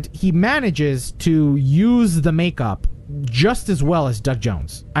 And he manages to use the makeup just as well as Doug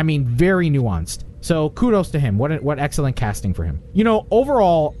Jones. I mean, very nuanced. So kudos to him. What excellent casting for him.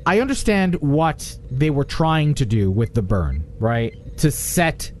 Overall, I understand what they were trying to do with the burn, right? To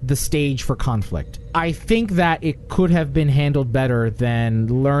set the stage for conflict. I think that it could have been handled better than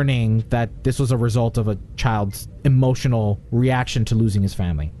learning that this was a result of a child's emotional reaction to losing his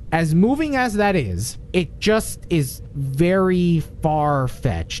family. As moving as that is, it just is very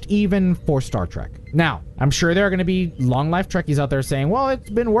far-fetched, even for Star Trek. Now, I'm sure there are going to be long-life Trekkies out there saying, well, it's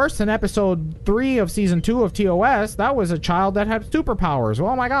been worse than episode 3 of season 2 of TOS. That was a child that had superpowers.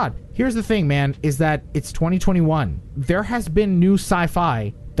 Well, oh my God. Here's the thing, man, is that it's 2021. There has been new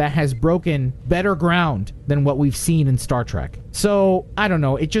sci-fi that has broken better ground than what we've seen in Star Trek. So, I don't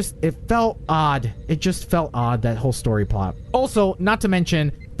know, it felt odd. It just felt odd, that whole story plot. Also, not to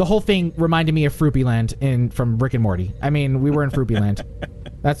mention, the whole thing reminded me of Fruity Land from Rick and Morty. I mean, we were in Fruity Land.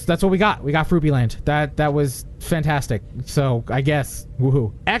 That's what we got. We got Fruity Land. That was fantastic. So I guess,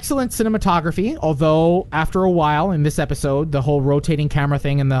 woohoo. Excellent cinematography, although after a while in this episode, the whole rotating camera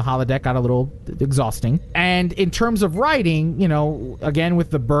thing in the holodeck got a little exhausting. And in terms of writing, again with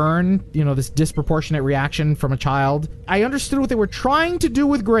the burn, this disproportionate reaction from a child, I understood what they were trying to do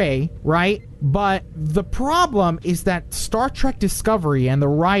with Gray, right? But the problem is that Star Trek Discovery and the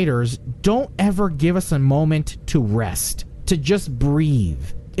writers don't ever give us a moment to rest, to just breathe.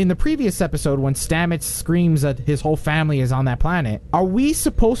 In the previous episode, when Stamets screams that his whole family is on that planet, are we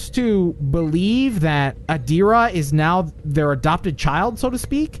supposed to believe that Adira is now their adopted child, so to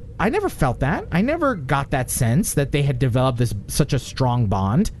speak? I never felt that. I never got that sense that they had developed such a strong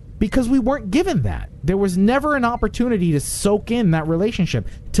bond, because we weren't given that. There was never an opportunity to soak in that relationship,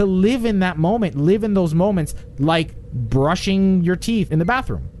 to live in that moment, live in those moments like brushing your teeth in the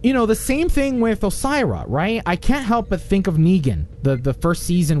bathroom. The same thing with Osira, right? I can't help but think of Negan, the first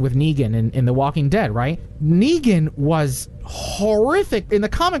season with Negan in The Walking Dead, right? Negan was horrific in the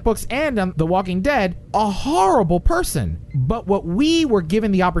comic books and on The Walking Dead, a horrible person. But what we were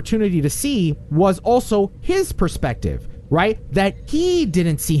given the opportunity to see was also his perspective, right? That he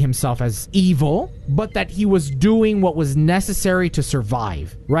didn't see himself as evil, but that he was doing what was necessary to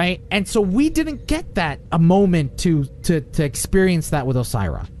survive, right? And so we didn't get a moment to experience that with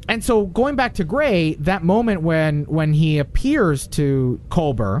Osira. And so going back to Gray, that moment when he appears to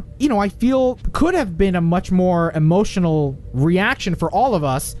Culber, I feel could have been a much more emotional reaction for all of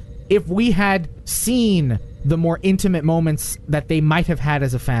us if we had seen the more intimate moments that they might have had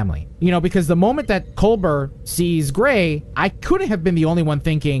as a family. Because the moment that Culber sees Gray, I couldn't have been the only one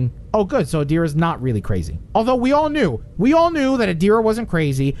thinking, oh good, so Adira's not really crazy. Although we all knew that Adira wasn't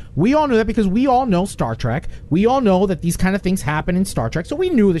crazy. We all knew that because we all know Star Trek. We all know that these kind of things happen in Star Trek, so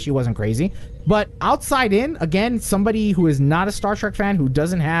we knew that she wasn't crazy. But outside in, again, somebody who is not a Star Trek fan, who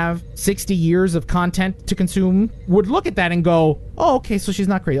doesn't have 60 years of content to consume, would look at that and go, oh, okay, so she's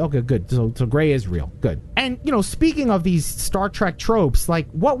not crazy. Okay, good. So Gray is real. Good. And, speaking of these Star Trek tropes, like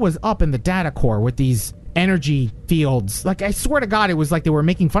what was up in the data core with these energy fields? Like, I swear to God, it was like they were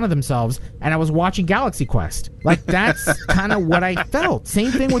making fun of themselves and I was watching Galaxy Quest. Like, that's kind of what I felt.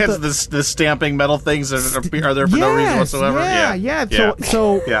 Same thing with the stamping metal things are there for no reason whatsoever.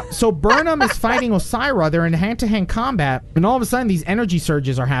 Yeah. So Burnham is fighting Osira. They're in hand-to-hand combat, and all of a sudden these energy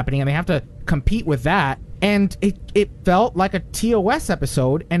surges are happening and they have to compete with that. And it felt like a TOS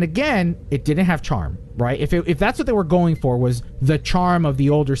episode, and again, it didn't have charm, right? If that's what they were going for, was the charm of the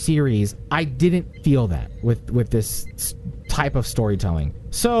older series, I didn't feel that with this type of storytelling.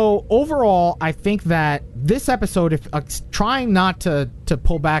 So overall, I think that this episode, if trying not to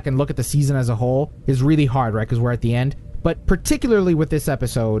pull back and look at the season as a whole, is really hard, right? Because we're at the end. But particularly with this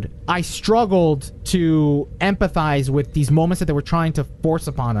episode, I struggled to empathize with these moments that they were trying to force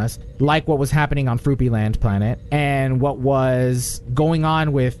upon us, like what was happening on Fruity Land planet and what was going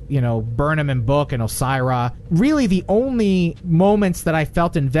on with, Burnham and Book and Osira. Really, the only moments that I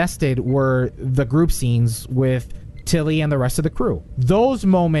felt invested were the group scenes with Tilly and the rest of the crew. Those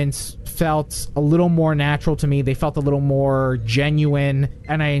moments felt a little more natural to me. They felt a little more genuine,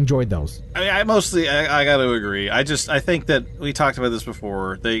 and I enjoyed those. I got to agree. I think that we talked about this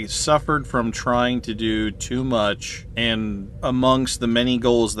before. They suffered from trying to do too much, and amongst the many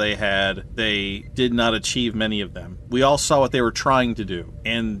goals they had, they did not achieve many of them. We all saw what they were trying to do,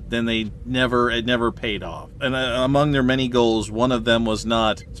 and then it never paid off. And among their many goals, one of them was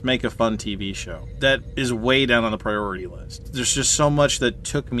not to make a fun TV show. That is way down on the priority list. There's just so much that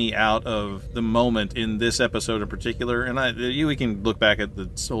took me out of the moment in this episode in particular, and we can look back at the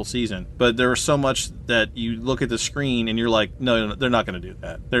whole season, but there was so much that you look at the screen and you're like, no, they're not going to do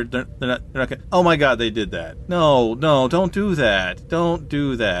that. They're not going to. Oh my God, they did that. No, don't do that. Don't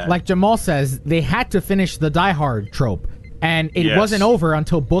do that. Like Jamal says, they had to finish the Die Hard trope. And it wasn't over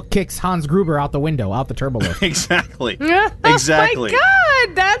until Book kicks Hans Gruber out the window, out the turbolift. Exactly. Oh Exactly. my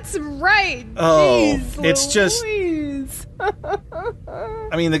God, that's right. Oh, Jeez, it's just.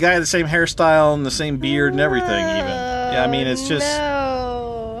 I mean, the guy had the same hairstyle and the same beard and everything, even. Yeah, I mean, it's just.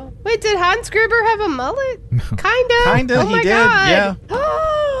 No. Wait, did Hans Gruber have a mullet? Kinda. Oh he my did. God. Yeah.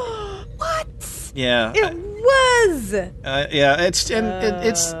 What? Yeah. It was. Yeah.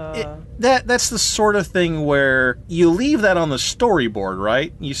 That's the sort of thing where you leave that on the storyboard,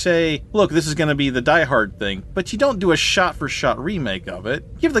 right? You say, look, this is going to be the Die Hard thing, but you don't do a shot-for-shot remake of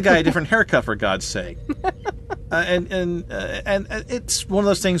it. Give the guy a different haircut, for God's sake. And it's one of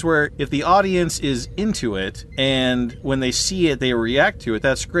those things where if the audience is into it and when they see it, they react to it,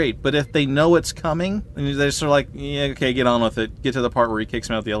 that's great. But if they know it's coming, and they're sort of like, yeah, okay, get on with it. Get to the part where he kicks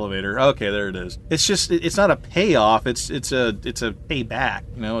him out the elevator. Okay, there it is. It's just, it's not a payoff. It's a payback.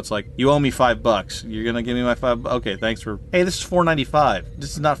 You know, it's like, you owe me $5. You're gonna give me my $5. Okay, thanks for. Hey, this is $4.95.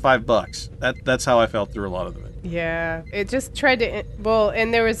 This is not $5. That's how I felt through a lot of it. Yeah, it just tried to. Well,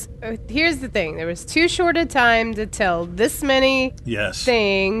 and there was. Here's the thing: there was too short a time to tell this many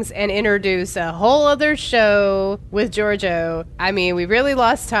things and introduce a whole other show with Georgiou. I mean, we really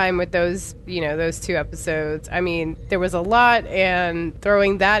lost time with those. Those 2 episodes. I mean, there was a lot, and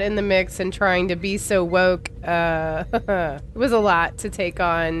throwing that in the mix and trying to be so woke, it was a lot to take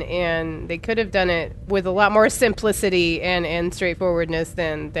on, and they could have done it with a lot more simplicity and straightforwardness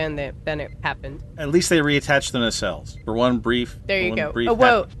than it happened. At least they reattached the nacelles for one brief. There you go.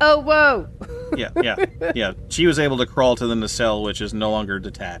 Oh whoa! Yeah. She was able to crawl to the nacelle, which is no longer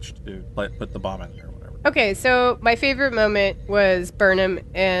detached, to put the bomb in there. Okay, so my favorite moment was Burnham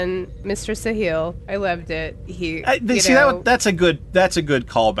and Mr. Sahil. I loved it. That's a good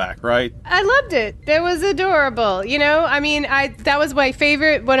callback, right? I loved it. That was adorable. I mean, that was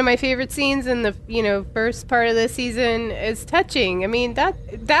one of my favorite scenes in the first part of the season. Is touching. I mean,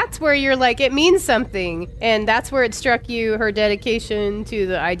 that's where you're like, it means something, and that's where it struck you, her dedication to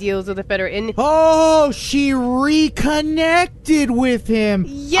the ideals of the Federation. Oh, she reconnected with him.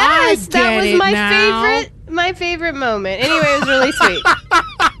 Yes, that was my favorite. My favorite moment. Anyway, it was really sweet.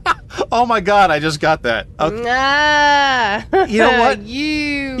 Oh my God, I just got that. Okay. You know what?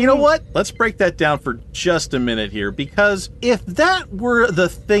 You know what? Let's break that down for just a minute here, because if that were the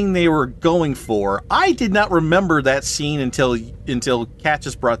thing they were going for, I did not remember that scene until Kat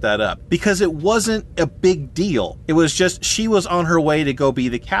just brought that up, because it wasn't a big deal. It was just she was on her way to go be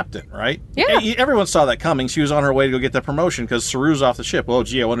the captain, right? Yeah. Everyone saw that coming. She was on her way to go get the promotion because Saru's off the ship. Oh,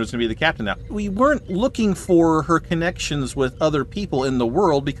 gee, I wonder who's going to be the captain now. We weren't looking for her connections with other people in the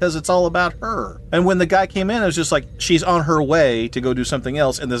world because it's all about her. And when the guy came in, it was just like, she's on her way to go do something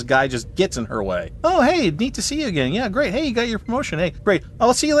else, and this guy just gets in her way. Oh, hey, neat to see you again. Yeah, great. Hey, you got your promotion. Hey, great.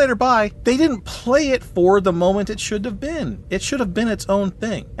 I'll see you later. Bye. They didn't play it for the moment it should have been. It should have been its own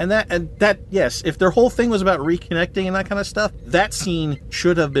thing. And that, yes, if their whole thing was about reconnecting and that kind of stuff, that scene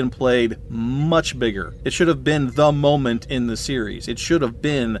should have been played much bigger. It should have been the moment in the series. It should have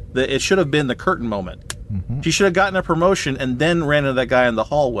been the curtain moment. Mm-hmm. She should have gotten a promotion and then ran into that guy in the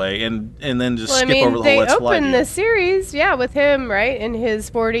hallway and then just skip over the whole let's fly. They opened the series, with him, right, in his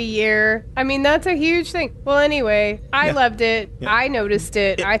 40-year. I mean, that's a huge thing. Well, anyway, I loved it. Yeah. I noticed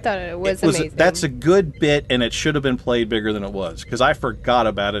it. I thought it was amazing. That's a good bit, and it should have been played bigger than it was, because I forgot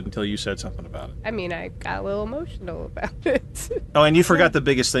about it until you said something about it. I mean, I got a little emotional about it. Oh, and you forgot the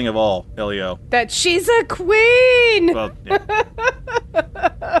biggest thing of all, Elio. That she's a queen! Well,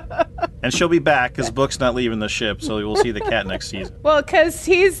 yeah. And she'll be back, because Book's not leaving the ship, so we'll see the cat next season. Well, because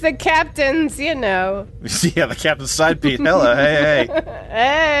he's the captain's, Yeah, the captain's side piece. Hello, hey.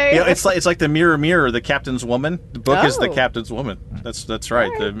 Hey. It's like the mirror, the captain's woman. The Book is the captain's woman. That's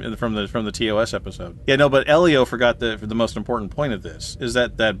right. From the TOS episode. Yeah, no, but Elio forgot the most important point of this, is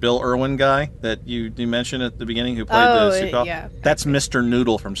that Bill Irwin guy that you mentioned at the beginning who played the Sequel. Yeah. That's Mr.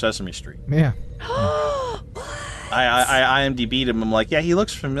 Noodle from Sesame Street. Yeah. I IMDb'd him. I'm like, yeah, he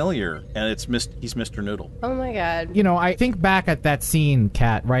looks familiar, and he's Mr. Noodle. Oh my God! I think back at that scene,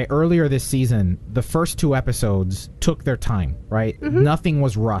 Kat. Right, earlier this season, the first 2 episodes took their time. Right, Nothing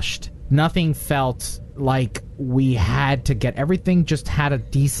was rushed. Nothing felt like we had to get everything. Just had a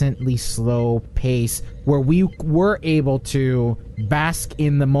decently slow pace where we were able to bask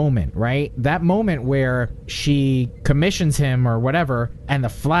in the moment, right? That moment where she commissions him or whatever, and the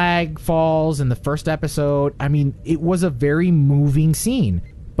flag falls in the first episode. I mean, it was a very moving scene.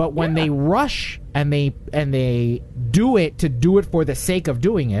 But when they rush and they do it to do it for the sake of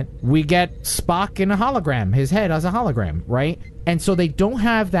doing it, we get Spock in a hologram, his head as a hologram, right? And so they don't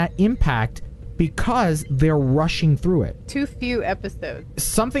have that impact because they're rushing through it. Too few episodes.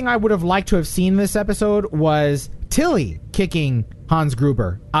 Something I would have liked to have seen in this episode was Tilly kicking Hans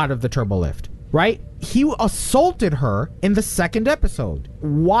Gruber out of the turbolift, right? He assaulted her in the 2nd episode.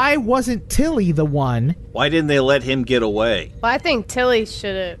 Why wasn't Tilly the one? Why didn't they let him get away? Well, I think Tilly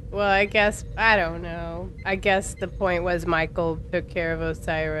should have. Well, I don't know. I guess the point was Michael took care of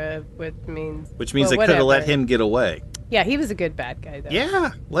Osira, which means they could have let him get away. Yeah, he was a good bad guy, though.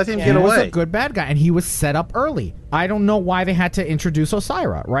 Yeah, let him He get was away. a good bad guy, and he was set up early. I don't know why they had to introduce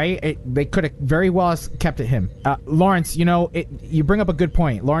Osira, right? They could have very well kept it him. Lawrence, you bring up a good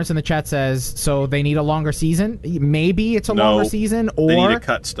point. Lawrence in the chat says, so they need a longer season? Maybe it's a longer season, or... they need to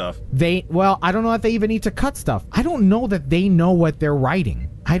cut stuff. Well, I don't know if they even need to cut stuff. I don't know that they know what they're writing.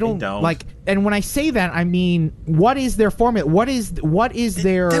 I don't. Like, and when I say that, I mean, what is their formula? What is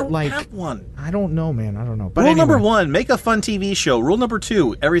their, don't like... have one. I don't know, man. I don't know. But Rule anyway. number 1, make a fun TV show. Rule number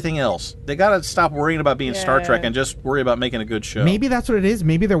 2, everything else. They got to stop worrying about being Star Trek and just worry about making a good show. Maybe that's what it is.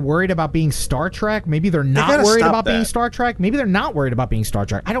 Maybe they're worried about being Star Trek. Maybe they're not worried about being Star Trek. Maybe they're not worried about being Star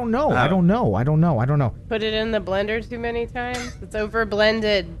Trek. I don't know. I don't know. Put it in the blender too many times? It's over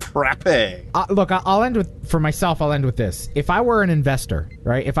blended. Crappy. Look, I'll end with, for myself, I'll end with this. If I were an investor,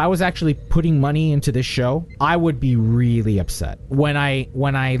 right, if I was actually putting money into this show, I would be really upset. When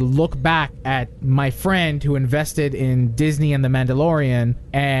I look back at my friend who invested in Disney and The Mandalorian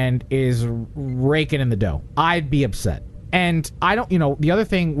and is raking in the dough, I'd be upset. And I don't, the other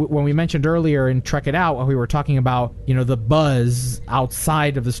thing, when we mentioned earlier in Trek It Out, when we were talking about, the buzz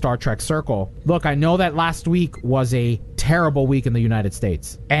outside of the Star Trek circle. Look, I know that last week was a terrible week in the United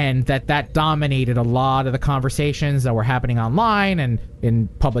States, and that dominated a lot of the conversations that were happening online and in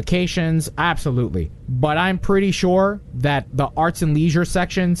publications. Absolutely. But I'm pretty sure that the arts and leisure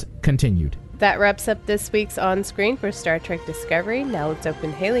sections continued. That wraps up this week's On Screen for Star Trek Discovery. Now let's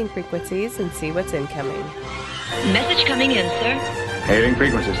open hailing frequencies and see what's incoming. Message coming in, sir. Hailing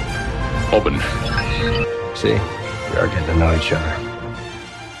frequencies. Open. See, we are getting to know each other.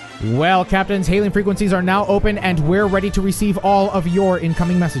 Well, Captains, hailing frequencies are now open, and we're ready to receive all of your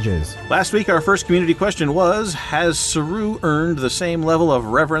incoming messages. Last week, our first community question was, has Saru earned the same level of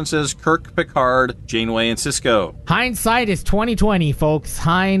reverence as Kirk, Picard, Janeway, and Sisko? Hindsight is 2020, folks.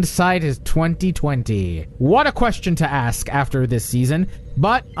 Hindsight is 2020. What a question to ask after this season.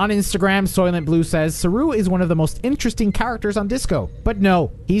 But on Instagram, Soylent Blue says, Saru is one of the most interesting characters on Disco. But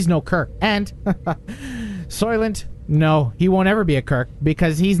no, he's no Kirk. And, Soylent... no, he won't ever be a Kirk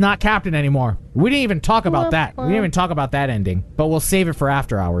because he's not captain anymore. We didn't even talk about that. We didn't even talk about that ending, but we'll save it for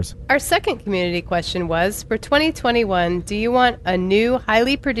after hours. Our second community question was, for 2021, do you want a new,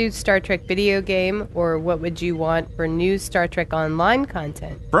 highly produced Star Trek video game, or what would you want for new Star Trek Online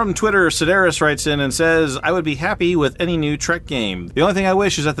content? From Twitter, Sedaris writes in and says, I would be happy with any new Trek game. The only thing I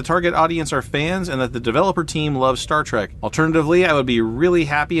wish is that the target audience are fans and that the developer team loves Star Trek. Alternatively, I would be really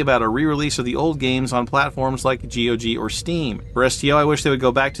happy about a re-release of the old games on platforms like GOG or Steam. For STO, I wish they would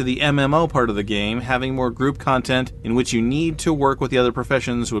go back to the MMO part of the game. Having more group content in which you need to work with the other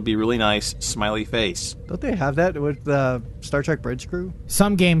professions would be really nice. Smiley face. Don't they have that with Star Trek Bridge Crew?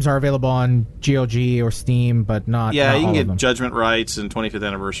 Some games are available on GOG or Steam, but not Yeah, not you all can of them. get Judgment Rights and 25th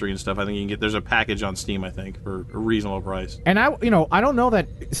Anniversary and stuff. I think you can get, there's a package on Steam, I think, for a reasonable price. And I don't know that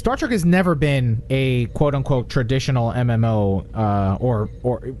Star Trek has never been a quote-unquote traditional MMO, or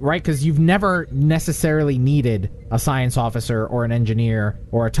right, because you've never necessarily needed a science officer or an engineer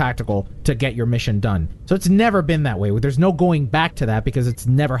or a tactical to get your mission done. So it's never been that way. There's no going back to that because it's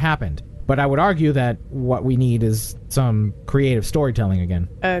never happened. But I would argue that what we need is some creative storytelling again.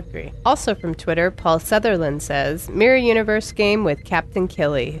 Agree. Also from Twitter, Paul Sutherland says, Mirror Universe game with Captain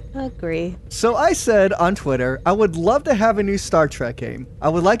Killy. Agree. So I said on Twitter, I would love to have a new Star Trek game. I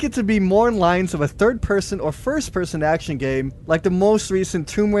would like it to be more in lines of a third-person or first-person action game, like the most recent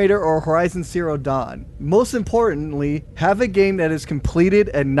Tomb Raider or Horizon Zero Dawn. Most importantly, have a game that is completed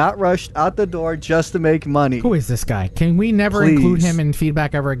and not rushed out the door just to make money. Who is this guy? Can we never Please. include him in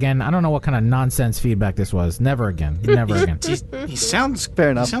feedback ever again? I don't know what kind of nonsense feedback this was. Never again. Never again. He sounds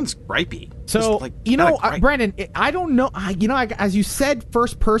Fair enough. He sounds gripey. So, Brandon, I don't know. As you said,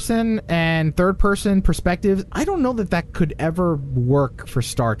 first person and third person perspectives, I don't know that could ever work for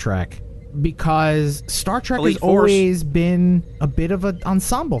Star Trek, because Star Trek Elite has Force. always been a bit of an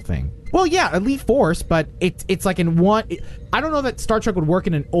ensemble thing. Well, yeah, Elite Force, but it's like in one... I don't know that Star Trek would work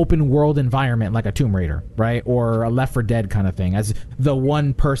in an open world environment like a Tomb Raider, right? Or a Left 4 Dead kind of thing, as the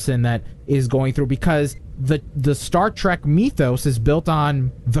one person that is going through, because the Star Trek mythos is built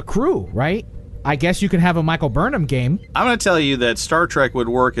on the crew, right? I guess you can have a Michael Burnham game. I'm going to tell you that Star Trek would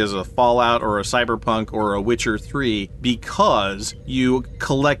work as a Fallout or a Cyberpunk or a Witcher 3 because you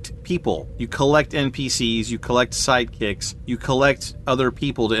collect people. You collect NPCs, you collect sidekicks, you collect other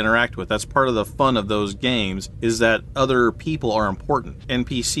people to interact with. That's part of the fun of those games, is that other people are important.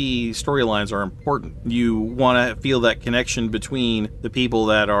 NPC storylines are important. You want to feel that connection between the people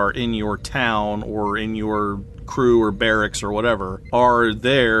that are in your town or in your crew or barracks or whatever are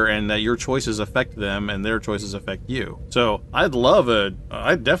there, and that your choices affect them and their choices affect you. So I'd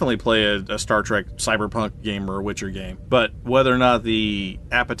definitely play a Star Trek cyberpunk game or a Witcher game, but whether or not the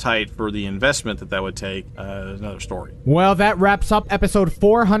appetite for the investment that would take is another story. Well, that wraps up episode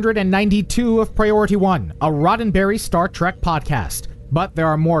 492 of Priority One, a Roddenberry Star Trek podcast. But there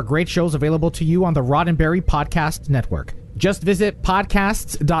are more great shows available to you on the Roddenberry Podcast Network. Just visit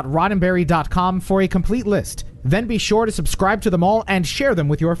podcasts.roddenberry.com for a complete list. Then be sure to subscribe to them all and share them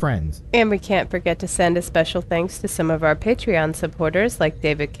with your friends. And we can't forget to send a special thanks to some of our Patreon supporters like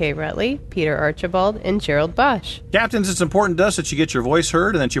David K. Rutley, Peter Archibald, and Gerald Bosch. Captains, it's important to us that you get your voice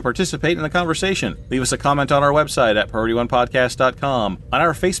heard and that you participate in the conversation. Leave us a comment on our website at PriorityOnePodcast.com, on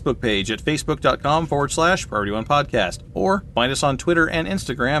our Facebook page at Facebook.com/PriorityOnePodcast, or find us on Twitter and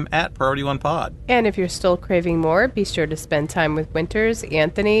Instagram at PriorityOnePod. And if you're still craving more, be sure to spend time with Winters,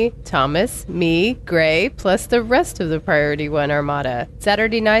 Anthony, Thomas, me, Gray, plus the rest of the Priority One Armada.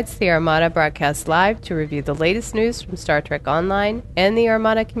 Saturday nights, the Armada broadcasts live to review the latest news from Star Trek Online and the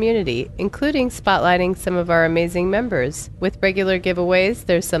Armada community, including spotlighting some of our amazing members. With regular giveaways,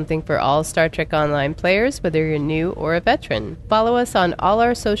 there's something for all Star Trek Online players, whether you're new or a veteran. Follow us on all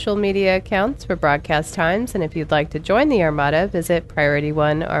our social media accounts for broadcast times, and if you'd like to join the Armada, visit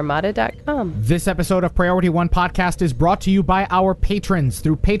PriorityOneArmada.com. This episode of Priority One Podcast is brought to you by our patrons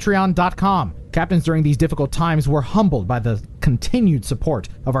through Patreon.com. Captains, during these difficult times, we're humbled by the continued support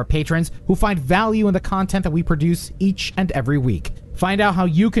of our patrons who find value in the content that we produce each and every week. Find out how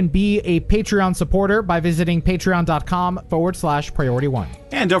you can be a Patreon supporter by visiting patreon.com/Priority One.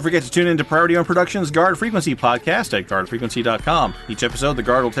 And don't forget to tune in to Priority One Productions' Guard Frequency podcast at guardfrequency.com. Each episode, the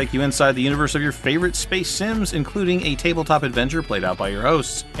Guard will take you inside the universe of your favorite space sims, including a tabletop adventure played out by your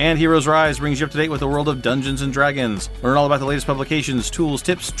hosts. And Heroes Rise brings you up to date with the world of Dungeons & Dragons. Learn all about the latest publications, tools,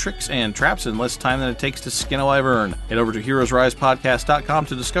 tips, tricks, and traps in less time than it takes to skin a wyvern. Head over to heroesrisepodcast.com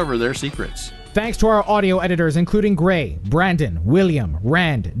to discover their secrets. Thanks to our audio editors, including Gray, Brandon, William,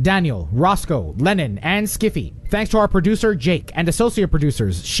 Rand, Daniel, Roscoe, Lennon, and Skiffy. Thanks to our producer, Jake, and associate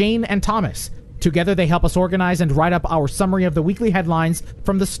producers, Shane and Thomas. Together, they help us organize and write up our summary of the weekly headlines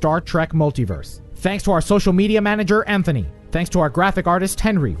from the Star Trek multiverse. Thanks to our social media manager, Anthony. Thanks to our graphic artist,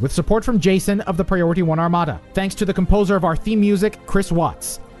 Henry, with support from Jason of the Priority One Armada. Thanks to the composer of our theme music, Chris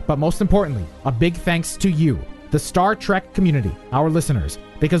Watts. But most importantly, a big thanks to you, the Star Trek community, our listeners,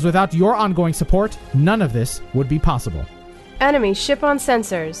 because without your ongoing support, none of this would be possible. Enemy ship on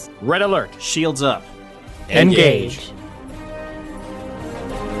sensors. Red alert. Shields up. Engage.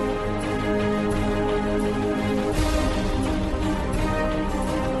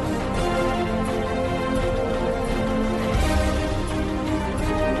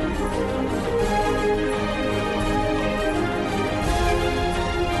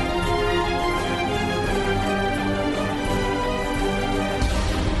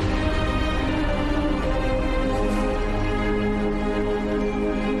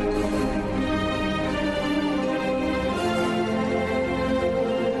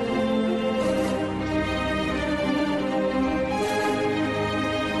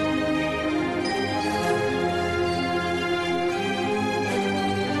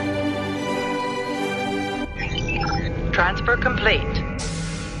 Transfer complete.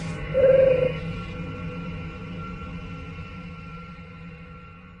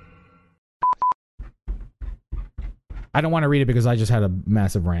 I don't want to read it because I just had a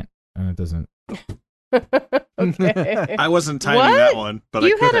massive rant, and it doesn't. Okay. I wasn't timing that one, but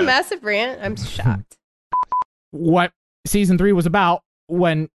you I could had a have. massive rant? I'm shocked. What season 3 was about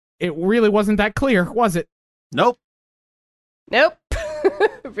when it really wasn't that clear, was it? Nope. Nope.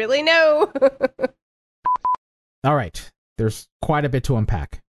 Really, no. All right. There's quite a bit to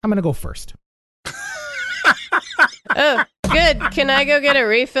unpack. I'm going to go first. Oh, good. Can I go get a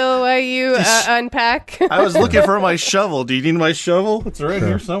refill while you unpack? I was looking for my shovel. Do you need my shovel? It's right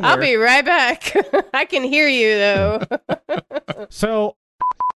here somewhere. I'll be right back. I can hear you, though. So,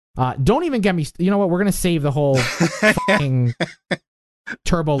 don't even get me... You know what? We're going to save the whole fucking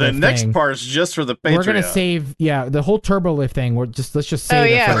turbo lift The next thing. part's just for the Patreon. We're going to save... Yeah, the whole turbo lift thing. Let's just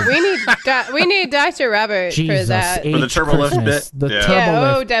save it for... we need Dr. Robert Jesus, for that. For the turbo lift Christmas. bit? The Yeah. turbo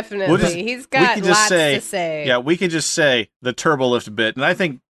Yeah, lift. definitely. He's got lots to say. Yeah, we can just say the turbo lift bit, and I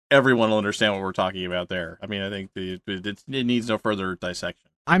think everyone will understand what we're talking about there. I mean, I think it needs no further dissection.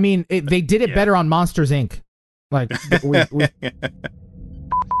 I mean, they did it better on Monsters, Inc. Like, we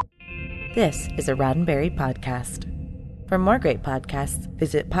This is a Roddenberry podcast. For more great podcasts,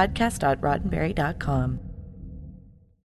 visit podcast.roddenberry.com.